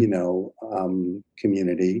 you know,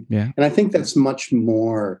 community. Yeah. And I think that's much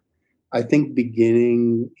more, I think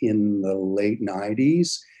beginning in the late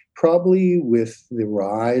 90s, probably with the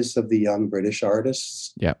rise of the young British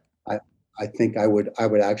artists. Yeah. I think I would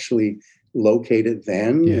actually locate it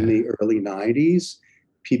then in the early 90s.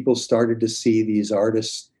 People started to see these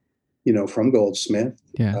artists, you know, from Goldsmith.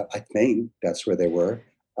 I think that's where they were,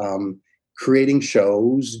 creating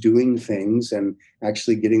shows, doing things, and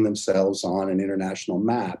actually getting themselves on an international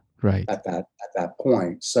map at that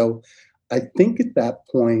point. So I think at that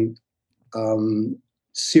point,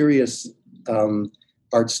 serious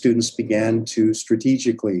art students began to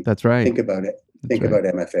strategically think about it, about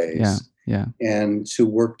MFAs. And to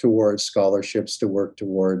work towards scholarships, to work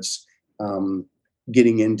towards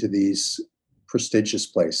getting into these prestigious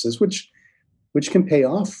places, which can pay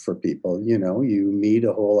off for people. You know, you meet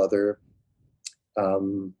a whole other,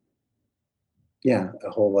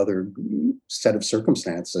 set of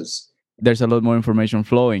circumstances. There's a lot more information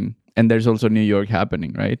flowing, and there's also New York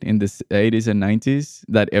happening, right? In the 80s and 90s,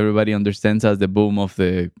 that everybody understands as the boom of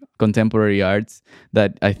the contemporary arts,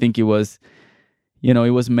 that I think it was, you know,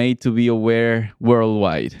 it was made to be aware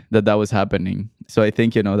worldwide that was happening. So I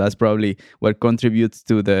think, you know, that's probably what contributes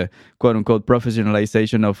to the quote unquote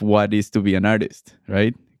professionalization of what is to be an artist,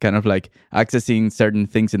 right? Kind of like accessing certain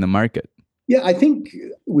things in the market. Yeah, I think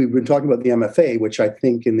we've been talking about the MFA, which I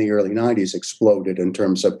think in the early 90s exploded in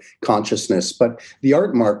terms of consciousness, but the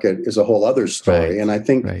art market is a whole other story. And I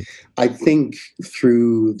think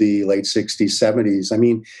through the late 60s, 70s, I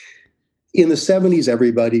mean, in the 70s,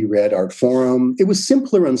 everybody read Art Forum. It was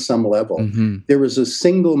simpler on some level. There was a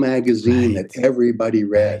single magazine that everybody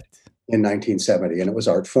read in 1970, and it was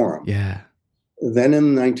Art Forum. Then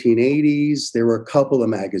in the 1980s, there were a couple of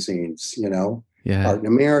magazines, you know, Art in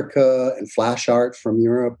America and Flash Art from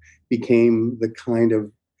Europe became the kind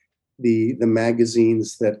of the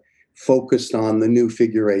magazines that focused on the new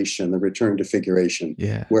figuration, the return to figuration,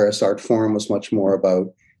 whereas Art Forum was much more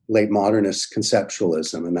about late modernist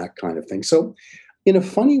conceptualism and that kind of thing. So in a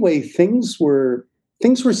funny way, things were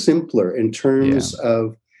simpler in terms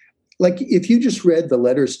of, like, if you just read the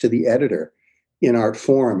letters to the editor in Art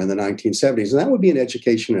Forum in the 1970s, and that would be an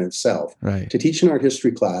education in itself, to teach an art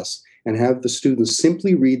history class and have the students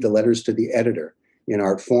simply read the letters to the editor in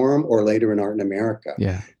art forum or later in art in America.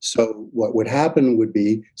 Yeah. So what would happen would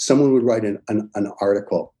be someone would write an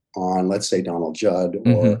article on, let's say, Donald Judd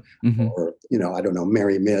or I don't know,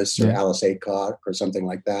 Mary Miss or Alice Aycock or something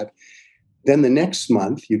like that. Then the next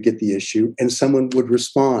month you'd get the issue and someone would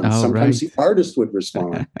respond. Oh, sometimes the artist would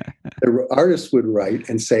respond. The artist would write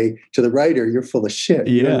and say to the writer, "You're full of shit.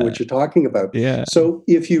 You don't know what you're talking about." Yeah. So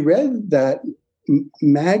if you read that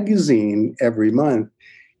magazine every month,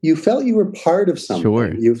 you felt you were part of something.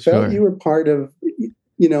 Sure, you felt you were part of,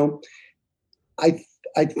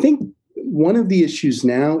 I think one of the issues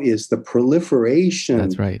now is the proliferation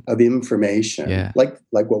of information, like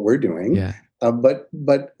what we're doing. Yeah. But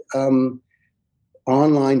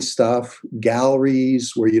online stuff,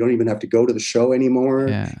 galleries where you don't even have to go to the show anymore.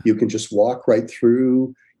 Yeah. You can just walk right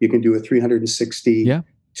through. You can do a 360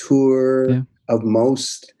 tour of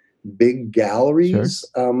most big galleries.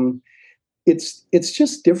 Sure. It's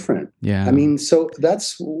just different. Yeah. I mean, so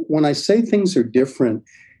that's when I say things are different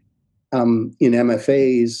in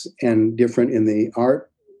MFAs and different in the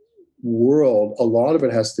art world. A lot of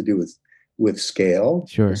it has to do with scale.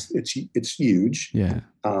 Sure. It's huge. Yeah.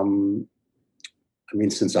 I mean,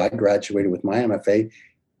 since I graduated with my MFA,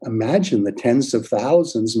 imagine the tens of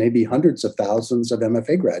thousands, maybe hundreds of thousands of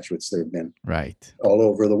MFA graduates there have been. Right. All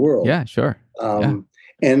over the world. Yeah, sure.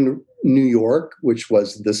 And New York, which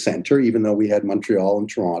was the center, even though we had Montreal and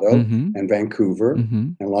Toronto and Vancouver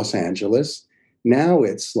and Los Angeles. Now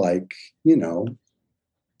it's like,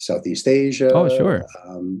 Southeast Asia. Oh, sure.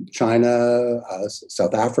 China,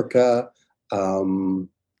 South Africa,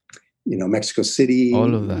 Mexico City.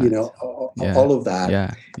 All of that. All of that.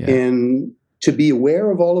 Yeah. And to be aware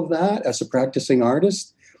of all of that as a practicing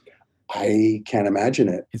artist, I can't imagine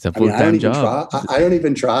it. It's a full-time job. I don't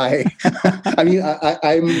even try. I mean,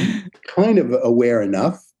 I'm kind of aware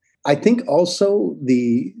enough. I think also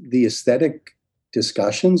the aesthetic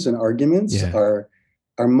discussions and arguments are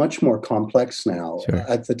much more complex now. Sure.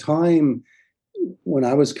 At the time when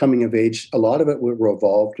I was coming of age, a lot of it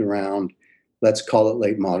revolved around, let's call it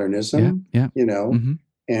late modernism.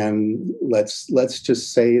 And let's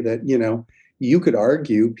just say that, you could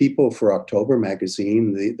argue people for October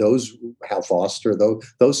magazine, those Hal Foster,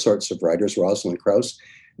 those sorts of writers, Rosalind Krauss,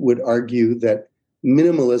 would argue that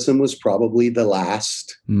minimalism was probably the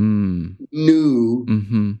last new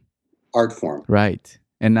art form. Right.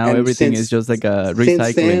 And now everything is just like a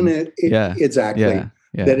recycling. Since then, exactly.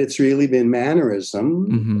 Yeah. That it's really been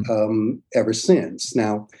mannerism ever since.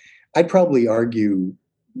 Now, I'd probably argue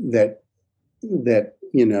that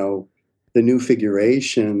the new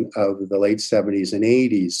figuration of the late 70s and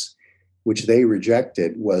 80s, which they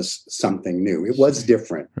rejected, was something new. It was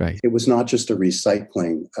different. Right. It was not just a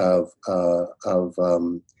recycling of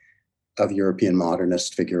European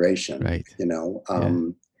modernist figuration. Right.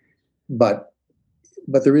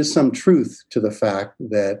 But there is some truth to the fact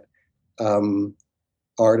that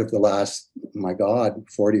art of the last,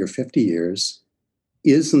 40 or 50 years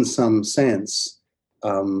is in some sense,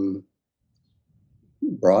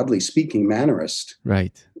 broadly speaking, mannerist.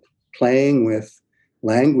 Right. Playing with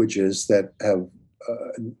languages that have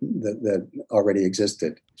that already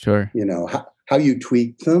existed. Sure. How you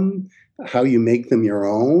tweak them, how you make them your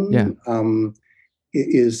own,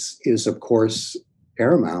 is of course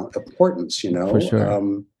paramount importance. For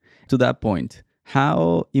sure. To that point,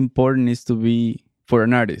 how important is to be for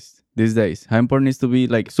an artist these days? How important is to be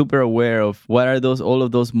like super aware of what are all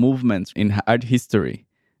of those movements in art history?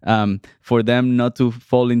 For them not to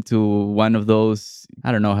fall into one of those,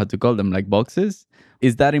 I don't know how to call them, like boxes.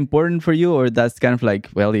 Is that important for you, or that's kind of like,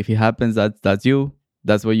 well, if it happens, that's you,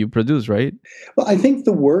 that's what you produce, right? Well, I think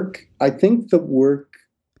the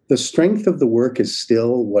strength of the work is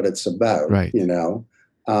still what it's about, right?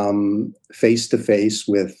 Face to face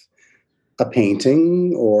with a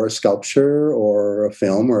painting or a sculpture or a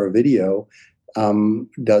film or a video,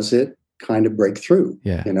 does it kind of break through,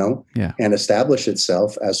 and establish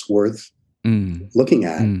itself as worth looking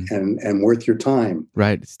at and worth your time.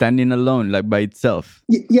 Right. Standing alone, like by itself.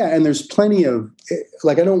 Yeah. And there's plenty of,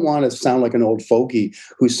 I don't want to sound like an old fogey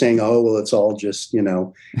who's saying, oh, well, it's all just,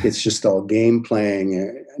 it's just all game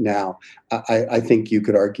playing now. I think you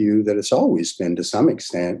could argue that it's always been to some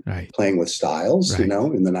extent playing with styles, in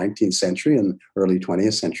the 19th century and early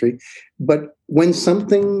 20th century. But when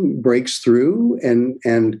something breaks through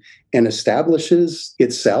and establishes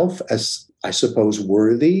itself as, I suppose,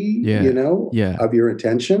 worthy, of your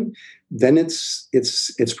attention, then it's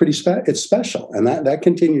pretty it's special, and that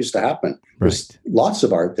continues to happen. There's lots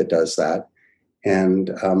of art that does that, and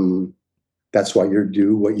that's why you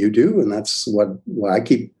do what you do, and that's what I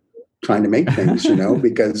keep trying to make things,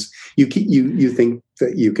 because you think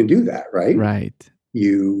that you can do that, right? Right.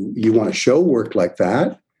 You want to show work like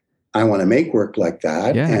that. I want to make work like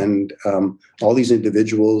that, and all these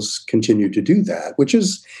individuals continue to do that, which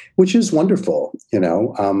is wonderful,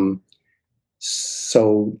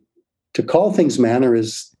 So to call things manner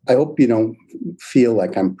is, I hope you don't feel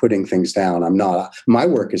like I'm putting things down. I'm not. My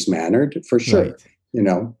work is mannered for sure. Right.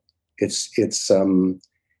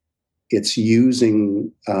 It's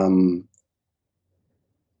using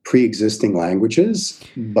pre-existing languages,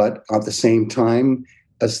 but at the same time,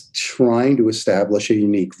 as trying to establish a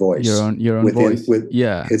unique voice. Your own voice.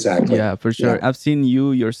 Exactly. Yeah, for sure. Yeah. I've seen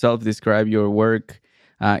you yourself describe your work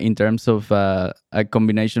in terms of a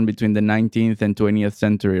combination between the 19th and 20th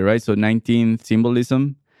century, right? So 19th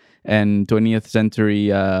symbolism and 20th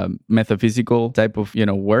century metaphysical type of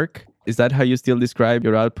work. Is that how you still describe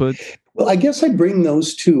your output? Well, I guess I bring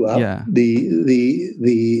those two up: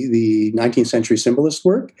 the 19th century symbolist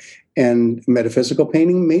work and metaphysical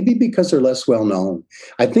painting, maybe because they're less well known.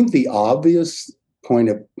 I think the obvious point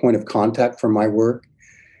of contact for my work,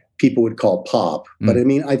 people would call pop, but I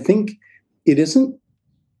mean, I think it isn't.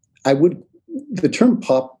 The term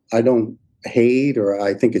pop, I don't hate, or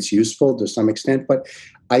I think it's useful to some extent, but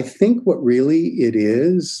I think what really it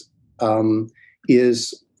is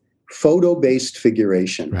photo-based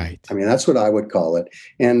figuration. Right. I mean, that's what I would call it.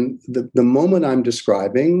 And the moment I'm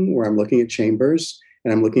describing, where I'm looking at Chambers,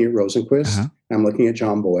 and I'm looking at Rosenquist, and I'm looking at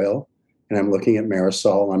John Boyle, and I'm looking at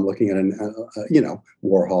Marisol, I'm looking at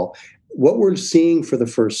Warhol. What we're seeing for the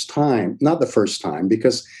first time, not the first time,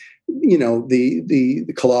 because the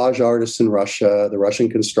collage artists in Russia, the Russian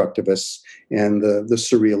constructivists, and the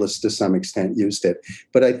surrealists to some extent used it.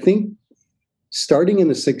 But I think starting in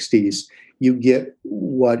the 60s, you get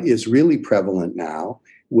what is really prevalent now,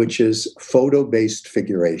 which is photo-based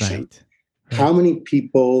figuration. Right. How many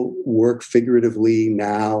people work figuratively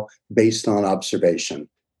now based on observation?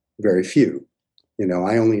 Very few.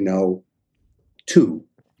 I only know two.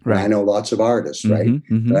 Right. I know lots of artists, right?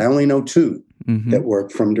 But I only know two that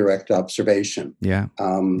work from direct observation. Yeah.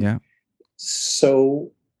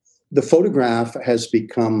 So the photograph has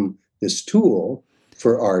become this tool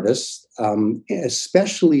for artists,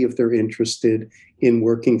 especially if they're interested in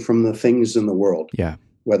working from the things in the world. Yeah.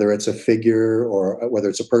 Whether it's a figure, or whether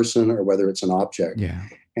it's a person, or whether it's an object. Yeah.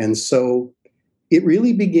 And so it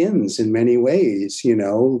really begins in many ways,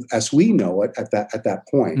 as we know it at that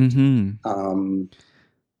point.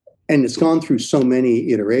 And it's gone through so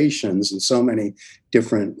many iterations and so many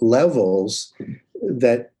different levels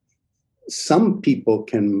that some people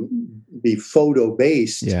can be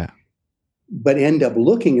photo-based, but end up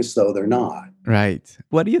looking as though they're not. Right.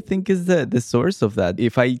 What do you think is the source of that?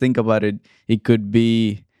 If I think about it, it could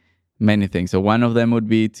be many things. So one of them would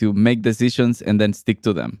be to make decisions and then stick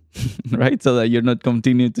to them, right? So that you're not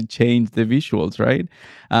continuing to change the visuals, right?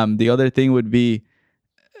 The other thing would be,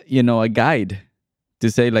 a guide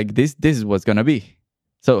to say like, this is what's going to be.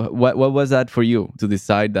 So what was that for you to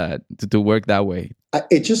decide that, to work that way?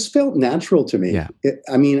 It just felt natural to me. Yeah.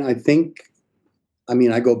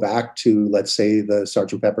 I go back to, let's say, the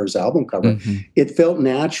Sgt. Pepper's album cover. It felt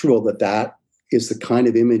natural that is the kind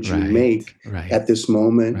of image you make at this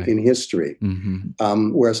moment in history.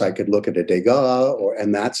 Whereas I could look at a Degas,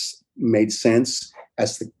 and that's made sense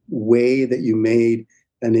as the way that you made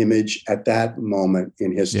an image at that moment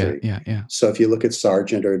in history. Yeah. So if you look at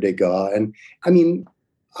Sargent or Degas, and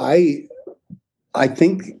I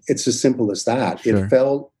think it's as simple as that.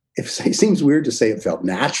 Sure. It seems weird to say it felt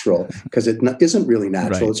natural, because it isn't really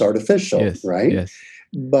natural. It's artificial, right? Yes.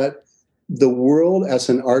 But the world as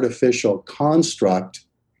an artificial construct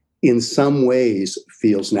in some ways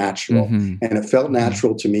feels natural. And it felt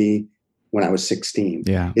natural to me when I was 16.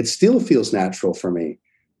 Yeah. It still feels natural for me,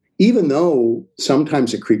 even though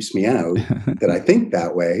sometimes it creeps me out that I think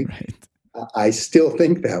that way. I still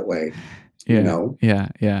think that way. Yeah.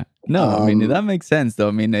 No, that makes sense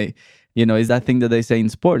though. It's that thing that they say in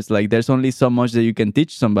sports, like there's only so much that you can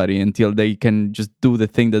teach somebody until they can just do the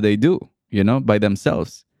thing that they do, by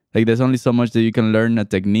themselves. Like there's only so much that you can learn a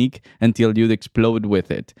technique until you explode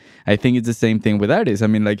with it. I think it's the same thing with artists.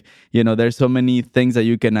 There's so many things that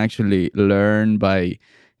you can actually learn by,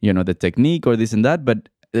 the technique or this and that, but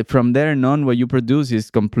from there on, what you produce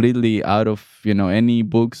is completely out of, any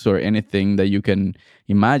books or anything that you can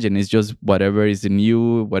imagine. It's just whatever is in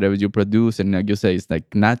you, whatever you produce. And like you say, it's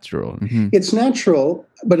like natural. It's natural,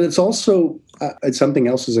 but it's also, it's something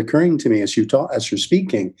else is occurring to me as you're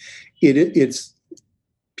speaking. It's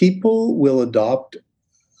people will adopt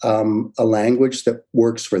a language that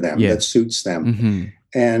works for them, that suits them.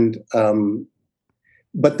 And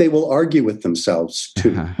but they will argue with themselves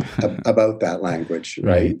too about that language,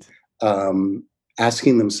 right?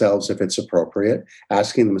 Asking themselves if it's appropriate,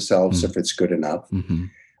 asking themselves if it's good enough.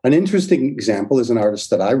 An interesting example is an artist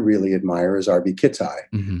that I really admire is R.B.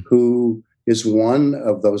 Kitaj, who is one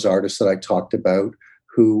of those artists that I talked about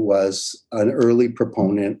who was an early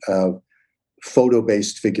proponent of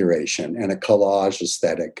photo-based figuration and a collage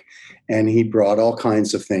aesthetic. And he brought all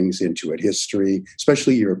kinds of things into it, history,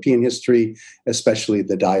 especially European history, especially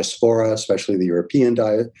the diaspora, especially the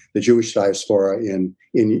the Jewish diaspora in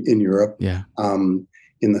Europe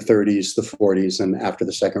in the 30s, the 40s, and after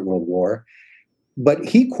the Second World War. But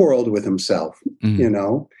he quarreled with himself, you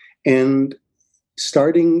know, and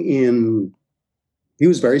he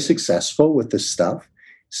was very successful with this stuff.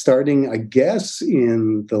 Starting, I guess,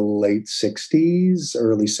 in the late 60s,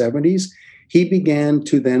 early 70s, he began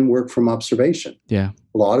to then work from observation. A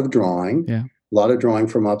lot of drawing, a lot of drawing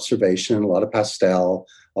from observation, a lot of pastel,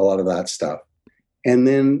 a lot of that stuff. And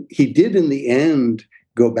then he did, in the end,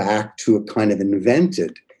 go back to a kind of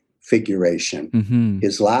invented figuration.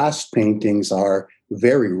 His last paintings are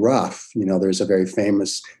very rough. You know, there's a very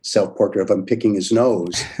famous self-portrait of him picking his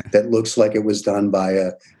nose that looks like it was done by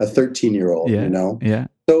a 13-year-old, you know?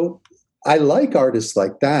 So I like artists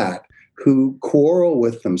like that who quarrel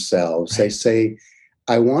with themselves. They say,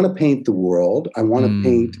 I want to paint the world. I want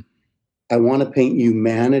to paint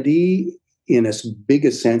humanity in as big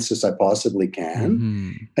a sense as I possibly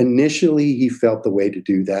can. Initially, he felt the way to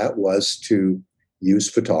do that was to use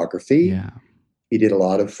photography. He did a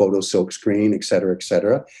lot of photo silkscreen, et cetera, et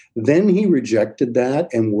cetera. Then he rejected that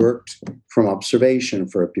and worked from observation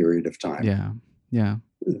for a period of time.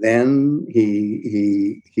 Then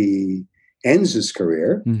he ends his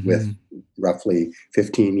career with roughly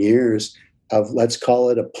 15 years of, let's call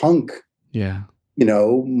it a punk, you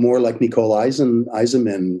know, more like Nicole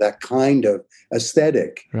Eisenman, that kind of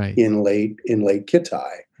aesthetic in late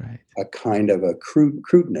Kitaj, a kind of a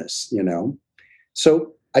crudeness, you know.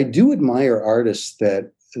 So I do admire artists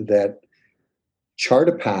that chart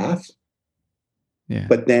a path,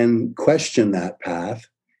 but then question that path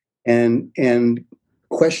and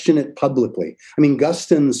question it publicly. I mean,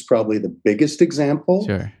 Guston's probably the biggest example,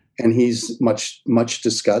 and he's much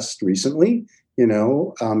discussed recently, you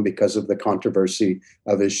know, because of the controversy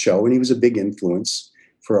of his show, and he was a big influence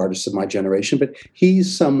for artists of my generation. But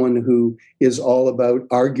he's someone who is all about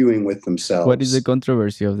arguing with themselves. What is the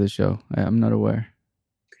controversy of the show? I'm not aware.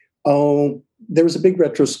 Oh, there was a big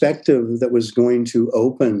retrospective that was going to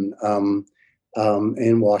open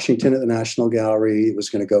in Washington at the National Gallery. It was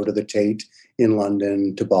going to go to the Tate in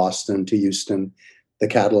London, to Boston, to Houston. The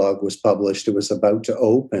catalog was published. It was about to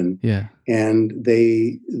open. And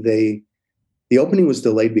the opening was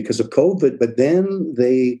delayed because of COVID, but then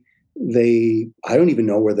they I don't even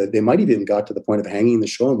know whether they might have even got to the point of hanging the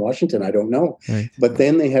show in Washington. I don't know. But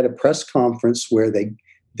then they had a press conference where they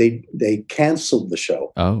canceled the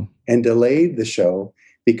show and delayed the show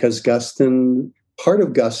because part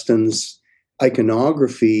of Guston's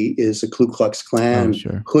iconography is a Ku Klux Klan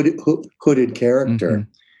hooded character,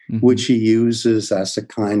 which he uses as a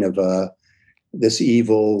kind of this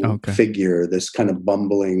evil figure, this kind of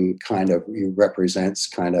bumbling kind of, he represents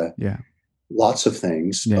kind of lots of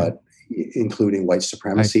things, but including white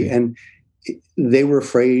supremacy. And they were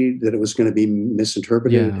afraid that it was going to be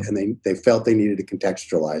misinterpreted, and they felt they needed to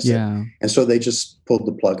contextualize it. And so they just pulled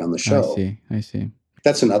the plug on the show. I see.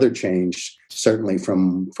 That's another change, certainly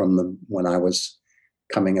from when I was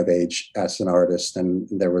coming of age as an artist. And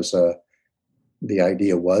there was the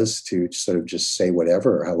idea was to sort of just say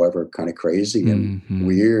whatever, however kind of crazy and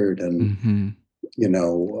weird and, you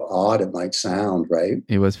know, odd it might sound, right?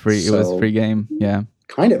 It was free. It was free game.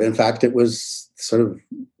 Kind of. In fact, it was sort of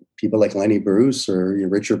people like Lenny Bruce or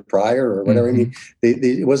Richard Pryor or whatever. I mean,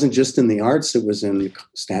 it wasn't just in the arts. It was in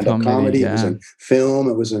stand-up comedy. It was in film.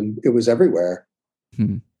 It was everywhere.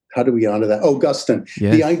 How do we get onto that? Oh, Guston.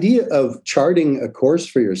 The idea of charting a course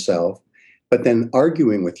for yourself, but then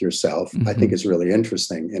arguing with yourself, I think is really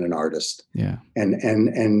interesting in an artist.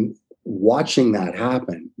 And watching that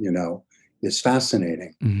happen, you know, is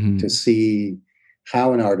fascinating to see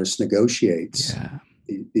how an artist negotiates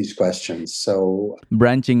these questions. So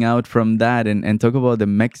branching out from that and talk about the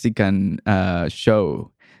Mexican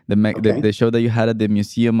show. The show that you had at the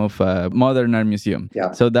Museum of Modern Art Museum.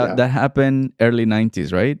 So that happened early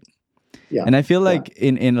 90s, right? And I feel like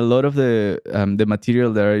in a lot of the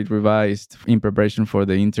material that I revised in preparation for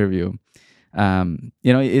the interview,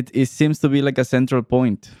 you know, it seems to be like a central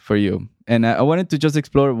point for you. And I wanted to just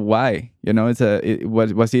explore why. You know,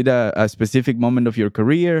 was it a specific moment of your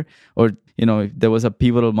career, or you know, if there was a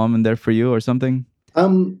pivotal moment there for you or something?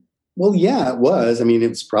 Well, yeah, it was. I mean,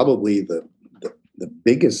 it's probably the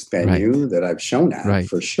biggest venue that I've shown at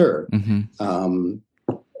for sure. And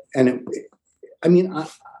I mean,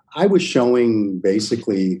 I was showing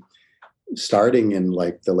basically starting in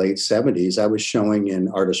like the late 70s. I was showing in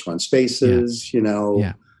artist run spaces, in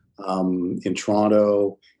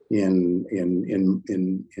Toronto, in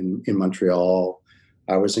Montreal.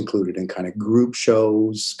 I was included in kind of group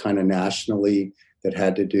shows, kind of nationally, that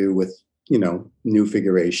had to do with, new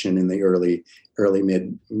figuration in the early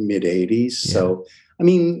mid 80s. So, I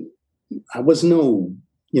mean, I was no,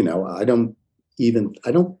 I don't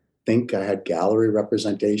think I had gallery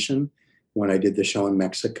representation when I did the show in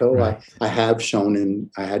Mexico. Right. I had shown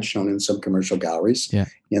in some commercial galleries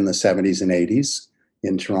in the 70s and 80s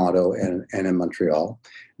in Toronto and in Montreal.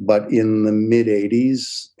 But in the mid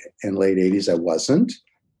 80s and late 80s, I wasn't.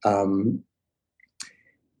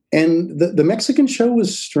 And the Mexican show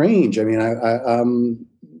was strange. I mean,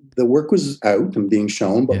 the work was out and being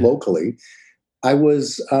shown, but locally. I've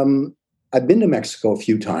been to Mexico a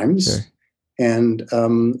few times. Sure. And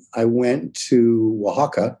I went to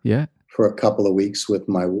Oaxaca for a couple of weeks with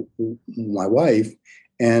my wife,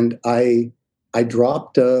 and I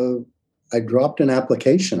dropped an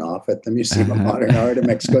application off at the Museum of Modern Art in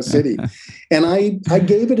Mexico City, and I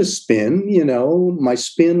gave it a spin. My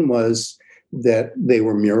spin was that they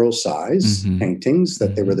were mural size paintings,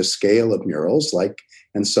 that they were the scale of murals,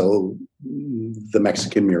 and so the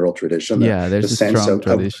Mexican mural tradition. There's a strong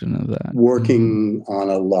tradition of that. Working on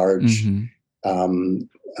a large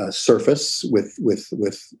surface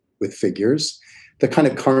with figures, the kind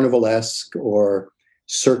of carnivalesque or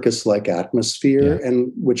circus-like atmosphere,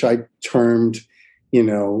 and which I termed,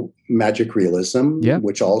 magic realism,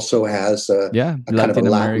 which also has a kind of a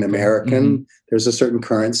Latin American. There's a certain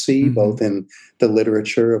currency both in the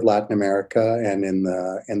literature of Latin America and in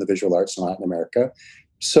the visual arts in Latin America.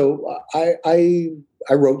 So I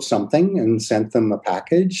wrote something and sent them a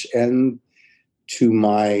package, and to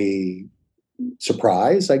my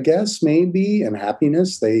surprise, I guess, maybe, and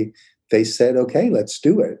happiness, they said, okay, let's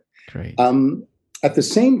do it. Great. At the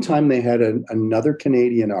same time, they had another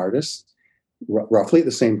Canadian artist, roughly at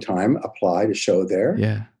the same time, apply to show there.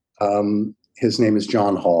 Yeah. His name is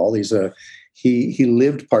John Hall. He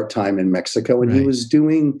lived part-time in Mexico, and he was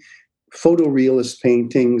doing photorealist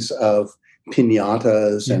paintings of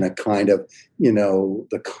piñatas and a kind of,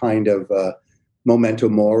 the kind of memento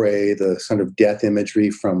mori, the sort of death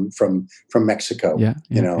imagery from Mexico.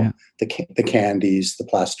 The candies, the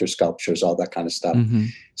plaster sculptures, all that kind of stuff.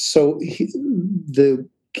 So the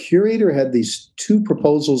curator had these two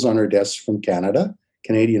proposals on her desk from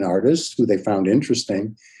Canadian artists who they found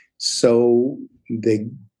interesting. So they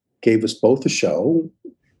gave us both a show.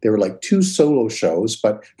 They were like two solo shows,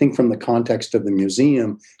 but I think from the context of the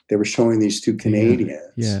museum, they were showing these two Canadians.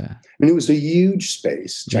 I mean, it was a huge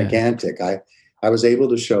space, gigantic. I was able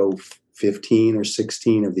to show 15 or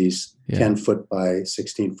 16 of these 10-foot by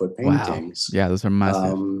 16-foot paintings. Wow. Yeah, those are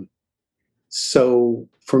massive. So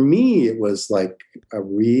for me, it was like a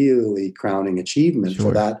really crowning achievement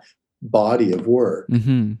for that body of work.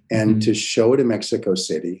 And to show it in Mexico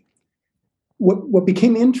City. What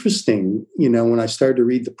became interesting, when I started to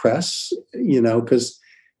read the press, because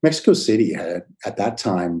Mexico City at that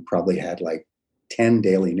time probably had like 10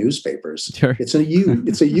 daily newspapers. Sure. It's a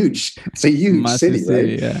huge city,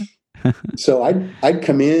 right? Yeah. So I'd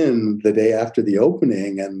come in the day after the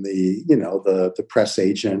opening, and the press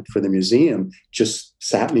agent for the museum just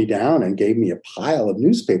sat me down and gave me a pile of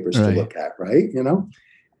newspapers to look at, right?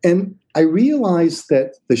 And I realized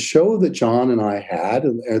that the show that John and I had,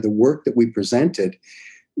 or the work that we presented,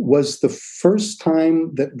 was the first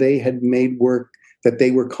time that they had made work that they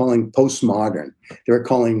were calling postmodern. They were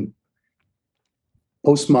calling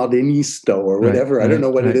postmodernista or whatever. I don't know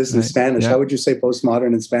what it is in Spanish. How would you say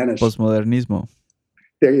postmodern in Spanish? Postmodernismo.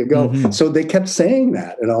 There you go. So they kept saying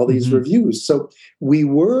that in all these reviews. So we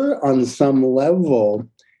were on some level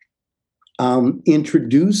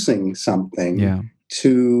introducing something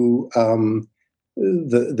to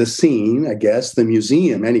the scene, I guess, the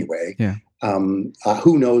museum anyway.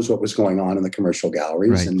 Who knows what was going on in the commercial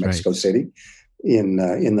galleries in Mexico City in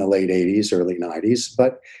the late 80s, early 90s.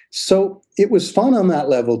 But so it was fun on that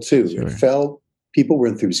level too. It felt people were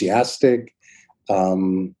enthusiastic.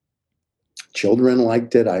 Children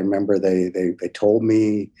liked it. I remember they told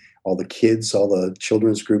me, all the kids, all the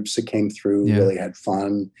children's groups that came through really had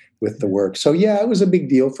fun with the work. So it was a big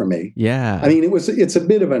deal for me. I mean, it's a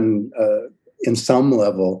bit of an in some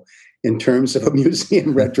level, in terms of a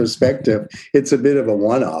museum retrospective, it's a bit of a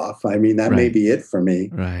one-off. I mean, that may be it for me.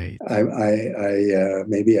 Right. I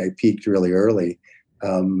maybe I peaked really early.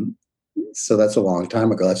 So that's a long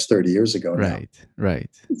time ago. That's 30 years ago now. Right.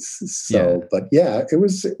 So, but yeah, it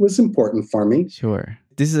was important for me. Sure.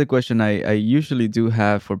 This is a question I usually do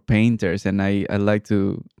have for painters, and I like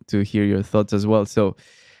to hear your thoughts as well. So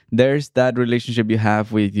there's that relationship you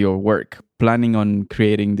have with your work, planning on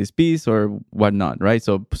creating this piece or whatnot, right?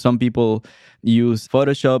 So some people use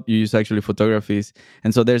Photoshop, you use actually photographies.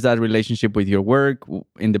 And so there's that relationship with your work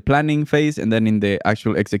in the planning phase and then in the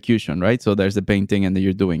actual execution, right? So there's the painting and then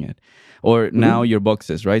you're doing it. Or now your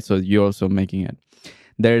boxes, right? So you're also making it.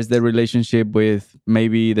 There's the relationship with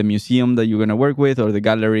maybe the museum that you're going to work with or the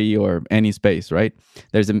gallery or any space, right?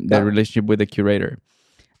 There's the relationship with the curator.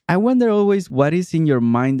 I wonder always, what is in your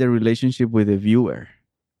mind the relationship with the viewer?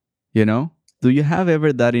 You know, do you have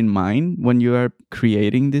ever that in mind when you are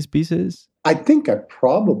creating these pieces? I think I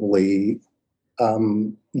probably,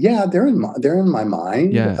 they're in my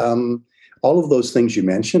mind. Yeah. All of those things you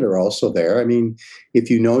mentioned are also there. I mean, if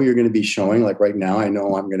you know you're going to be showing, like right now, I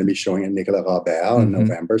know I'm going to be showing at Nicolas Robert in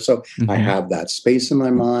November. So I have that space in my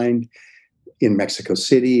mind. In Mexico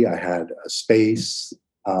City, I had a space.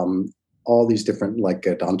 All these different, like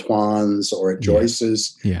at Antoine's or at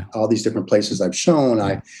Joyce's, all these different places I've shown.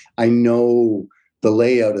 I know the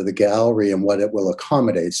layout of the gallery and what it will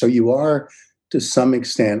accommodate. So you are, to some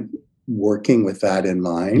extent, working with that in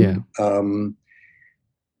mind.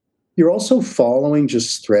 You're also following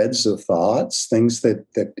just threads of thoughts, things that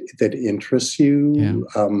interest you,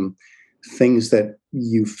 things that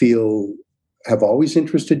you feel have always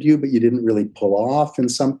interested you, but you didn't really pull off in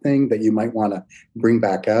something that you might want to bring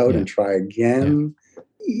back out and try again.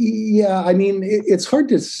 Yeah, I mean, it's hard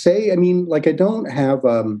to say. I mean, like I don't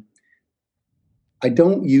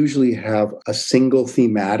usually have a single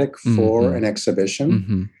thematic for an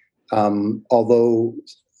exhibition, although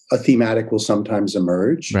a thematic will sometimes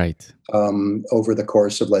emerge over the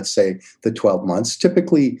course of, let's say, the 12 months.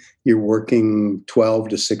 Typically, you're working 12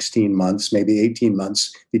 to 16 months, maybe 18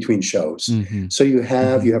 months between shows. So you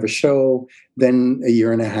have a show, then a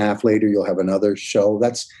year and a half later, you'll have another show.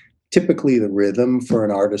 That's typically the rhythm for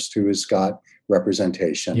an artist who has got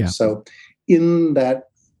representation. So in that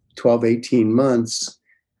 12, 18 months,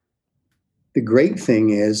 the great thing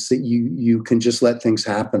is that you can just let things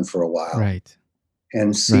happen for a while.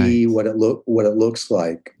 And see what it looks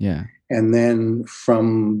like. And then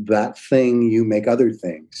from that thing, you make other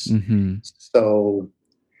things. So,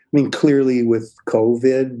 I mean, clearly with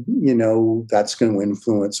COVID, you know, that's going to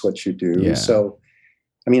influence what you do. So,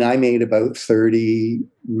 I mean, I made about 30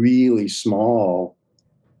 really small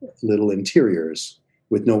little interiors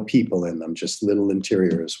with no people in them, just little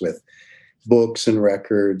interiors with books and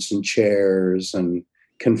records and chairs and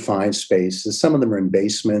confined spaces. Some of them are in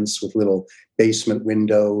basements with little basement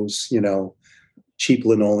windows, you know, cheap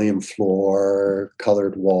linoleum floor,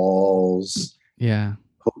 colored walls,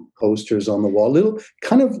 posters on the wall, little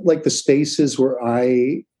kind of like the spaces where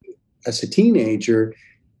I, as a teenager,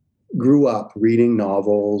 grew up reading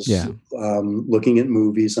novels, looking at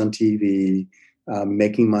movies on TV,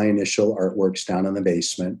 making my initial artworks down in the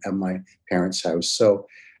basement at my parents' house. So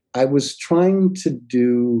I was trying to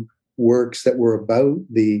do works that were about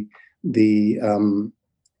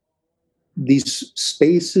these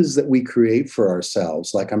spaces that we create for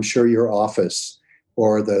ourselves. Like I'm sure your office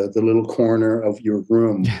or the little corner of your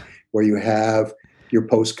room where you have your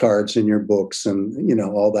postcards and your books and, you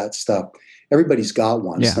know, all that stuff. Everybody's got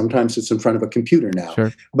one. Sometimes it's in front of a computer now.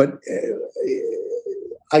 But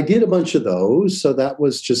I did a bunch of those. So that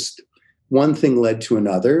was just one thing led to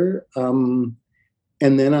another.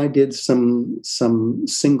 And then I did some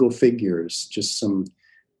single figures, just some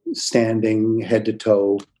standing head to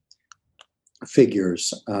toe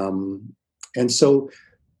figures. And so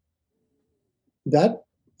that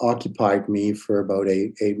occupied me for about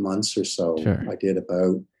eight months or so. I did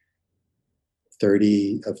about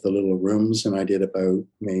 30 of the little rooms, and I did about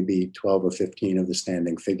maybe 12 or 15 of the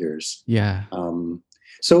standing figures.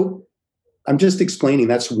 So I'm just explaining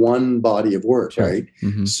that's one body of work, right?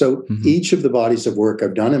 So each of the bodies of work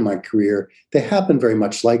I've done in my career, they happen very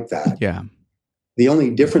much like that. The only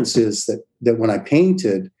difference is that when I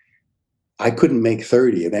painted, I couldn't make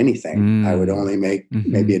 30 of anything. I would only make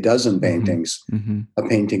maybe a dozen paintings, a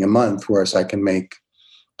painting a month, whereas I can make,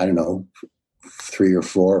 I don't know, 3 or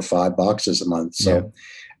 4 or 5 boxes a month. So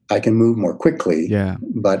I can move more quickly.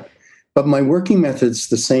 But my working method's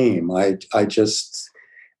the same. I just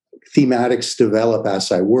thematics develop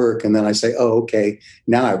as I work, and then I say, oh, okay,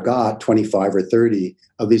 now I've got 25 or 30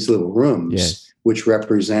 of these little rooms, which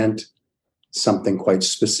represent something quite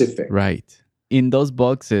specific. In those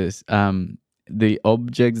boxes, the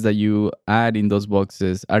objects that you add in those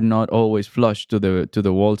boxes are not always flush to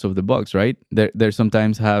the walls of the box, right? They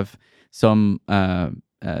sometimes have some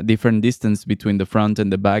different distance between the front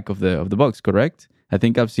and the back of the box, correct? I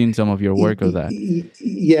think I've seen some of your work of that.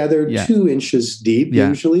 Yeah, they're 2 inches deep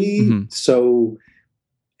usually. Mm-hmm. So,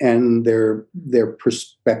 and they're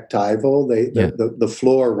perspectival. The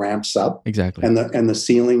floor ramps up exactly, and the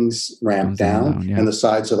ceilings ramp down and the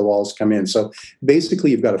sides of the walls come in. So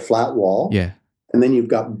basically, you've got a flat wall, and then you've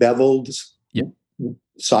got beveled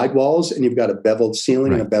side walls, and you've got a beveled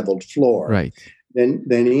ceiling and a beveled floor. Right. Then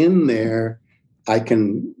in there, I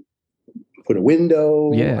can put a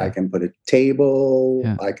window, I can put a table,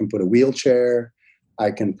 I can put a wheelchair, I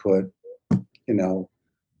can put,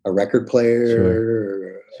 a record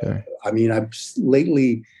player. Sure. I mean, I've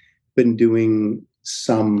lately been doing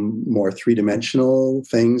some more three-dimensional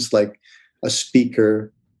things, like a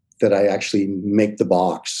speaker that I actually make the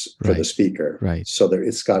box for the speaker. Right. So there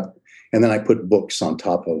it's got, and then I put books on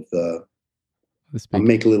top of the speaker. I'll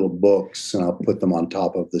make little books and I'll put them on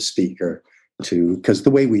top of the speaker too. Because the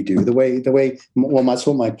way that's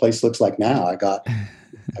what my place looks like now.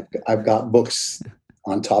 I've got books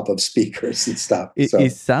on top of speakers and stuff.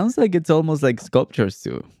 It sounds like it's almost like sculptures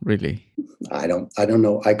too, really. I don't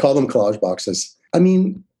know. I call them collage boxes. I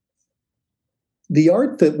mean, the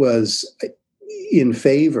art that was in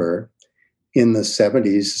favor in the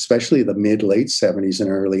 70s, especially the late 70s and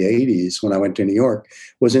early 80s when I went to New York,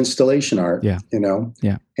 was installation art,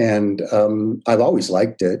 And I've always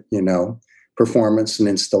liked it, performance and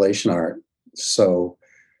installation art. So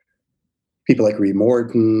people like Ree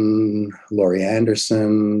Morton, Laurie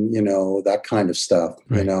Anderson, that kind of stuff,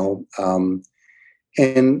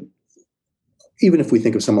 and even if we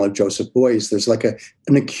think of someone like Joseph Beuys, there's like an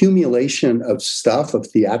accumulation of stuff, of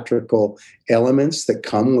theatrical elements that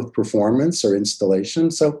come with performance or installation.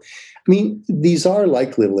 So, I mean, these are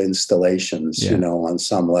like little installations, on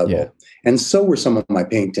some level. Yeah. And so were some of my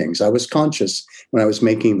paintings. I was conscious when I was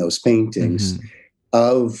making those paintings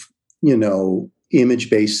of,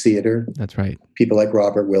 image-based theater. That's right. People like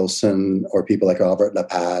Robert Wilson or people like Robert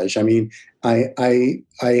Lepage. I mean, I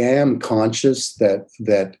am conscious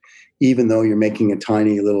that even though you're making a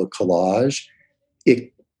tiny little collage,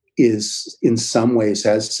 it is in some ways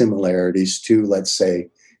has similarities to, let's say,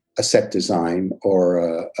 a set design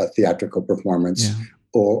or a theatrical performance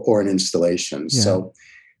or an installation. Yeah. So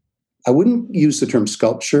I wouldn't use the term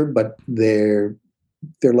sculpture, but they're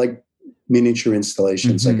like miniature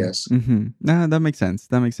installations, I guess. No, that makes sense.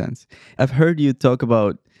 I've heard you talk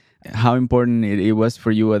about how important it was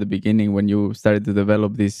for you at the beginning when you started to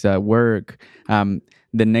develop this work,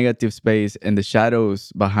 the negative space and the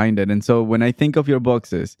shadows behind it. And so when I think of your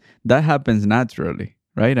boxes, that happens naturally,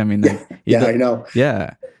 right? I mean, I know.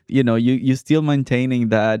 Yeah. You still maintaining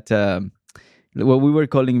that, what we were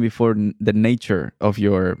calling before the nature of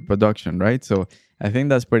your production, right? So I think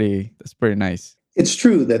that's pretty nice. It's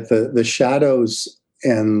true that the shadows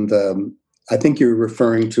and I think you're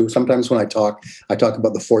referring to, sometimes when I talk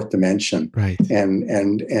about the fourth dimension, right,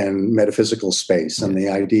 and metaphysical space, and the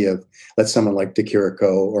idea of, let someone like De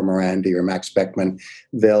Chirico or Morandi or Max Beckmann,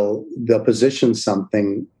 they'll position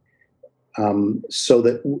something so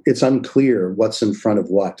that it's unclear what's in front of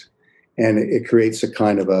what, and it creates a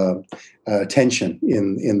kind of a tension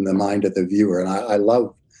in the mind of the viewer, and I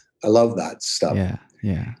love that stuff.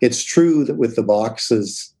 Yeah. It's true that with the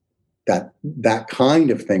boxes, that kind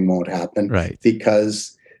of thing won't happen, right?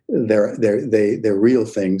 Because they're real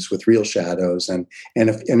things with real shadows, and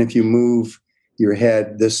if you move your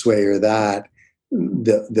head this way or that,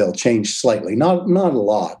 they'll change slightly. Not a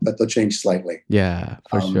lot, but they'll change slightly. Yeah,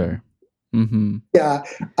 for sure. Yeah,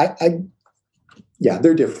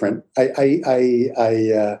 they're different.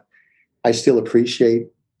 I still appreciate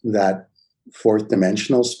that fourth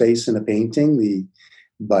dimensional space in a painting.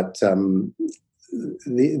 But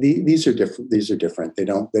these are different. They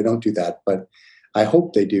don't do that. But I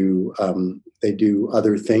hope they do. They do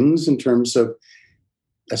other things in terms of,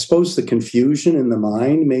 I suppose, the confusion in the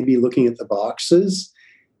mind. Maybe looking at the boxes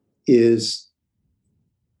is,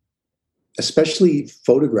 especially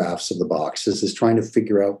photographs of the boxes, is trying to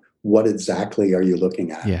figure out what exactly are you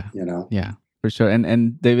looking at. Yeah, for sure.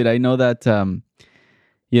 And David, I know that.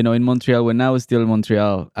 In Montreal, when I was still in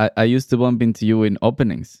Montreal, I used to bump into you in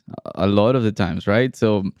openings a lot of the times, right?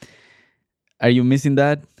 So are you missing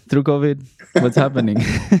that through COVID? What's happening?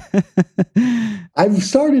 I've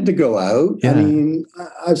started to go out. Yeah. I mean,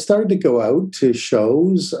 I've started to go out to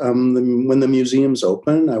shows. When the museums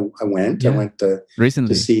open, I went. Yeah. I went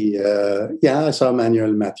recently to see. I saw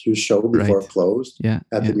Emmanuel Mathieu's show before it closed. At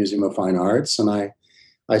the Museum of Fine Arts, and I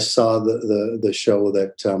saw the show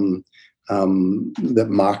that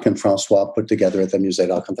Marc and Francois put together at the Musée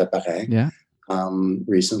d'Art Contemporain. Yeah.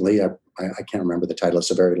 Recently, I can't remember the title.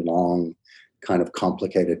 It's a very long, kind of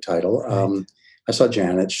complicated title. Right. I saw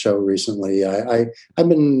Janet's show recently. I've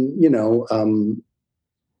been,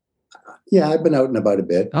 I've been out and about a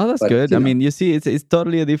bit. Oh, that's good. I mean, you see, it's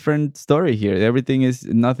totally a different story here.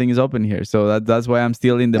 Nothing is open here. So that's why I'm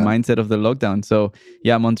still in the mindset of the lockdown. So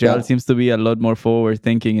yeah, Montreal seems to be a lot more forward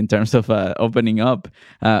thinking in terms of opening up.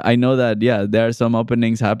 I know that, there are some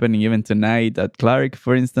openings happening even tonight at Clark,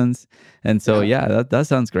 for instance. And so, that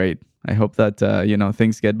sounds great. I hope that,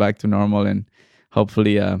 things get back to normal, and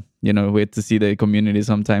hopefully, we get to see the community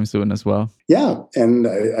sometime soon as well. Yeah, and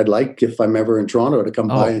I'd like, if I'm ever in Toronto, to come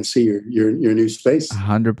by and see your new space.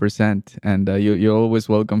 100%, and you're always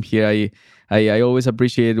welcome here. I always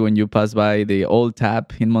appreciate when you pass by the old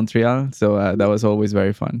tap in Montreal. So that was always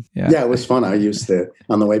very fun. Yeah, it was fun. I used to,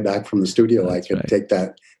 on the way back from the studio, I could take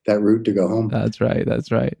that route to go home. That's right.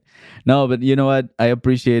 No, but you know what? I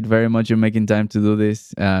appreciate very much you making time to do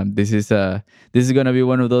this. This is going to be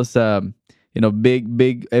one of those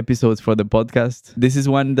big episodes for the podcast. This is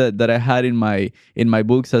one that I had in my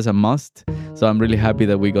books as a must. So I'm really happy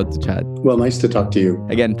that we got to chat. Well, nice to talk to you.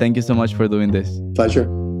 Again, thank you so much for doing this. Pleasure.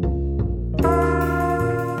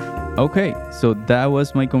 Okay, so that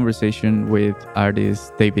was my conversation with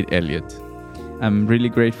artist David Elliott. I'm really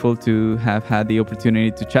grateful to have had the opportunity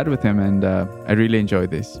to chat with him, and I really enjoyed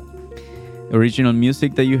this. Original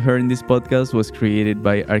music that you heard in this podcast was created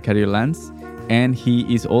by Arcadio Lance, and he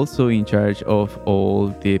is also in charge of all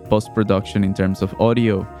the post-production in terms of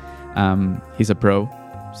audio. He's a pro,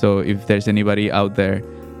 so if there's anybody out there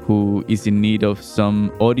who is in need of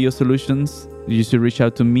some audio solutions, you should reach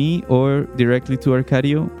out to me or directly to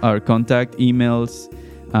Arcadio. Our contact emails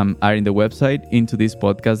are in the website,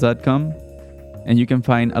 intothispodcast.com, and you can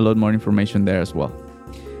find a lot more information there as well.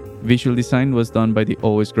 Visual design was done by the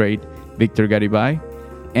always great Victor Garibay.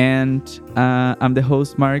 And I'm the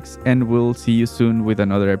host, Marks, and we'll see you soon with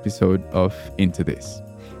another episode of Into This.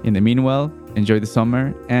 In the meanwhile, enjoy the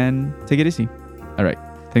summer and take it easy. All right.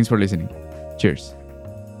 Thanks for listening. Cheers.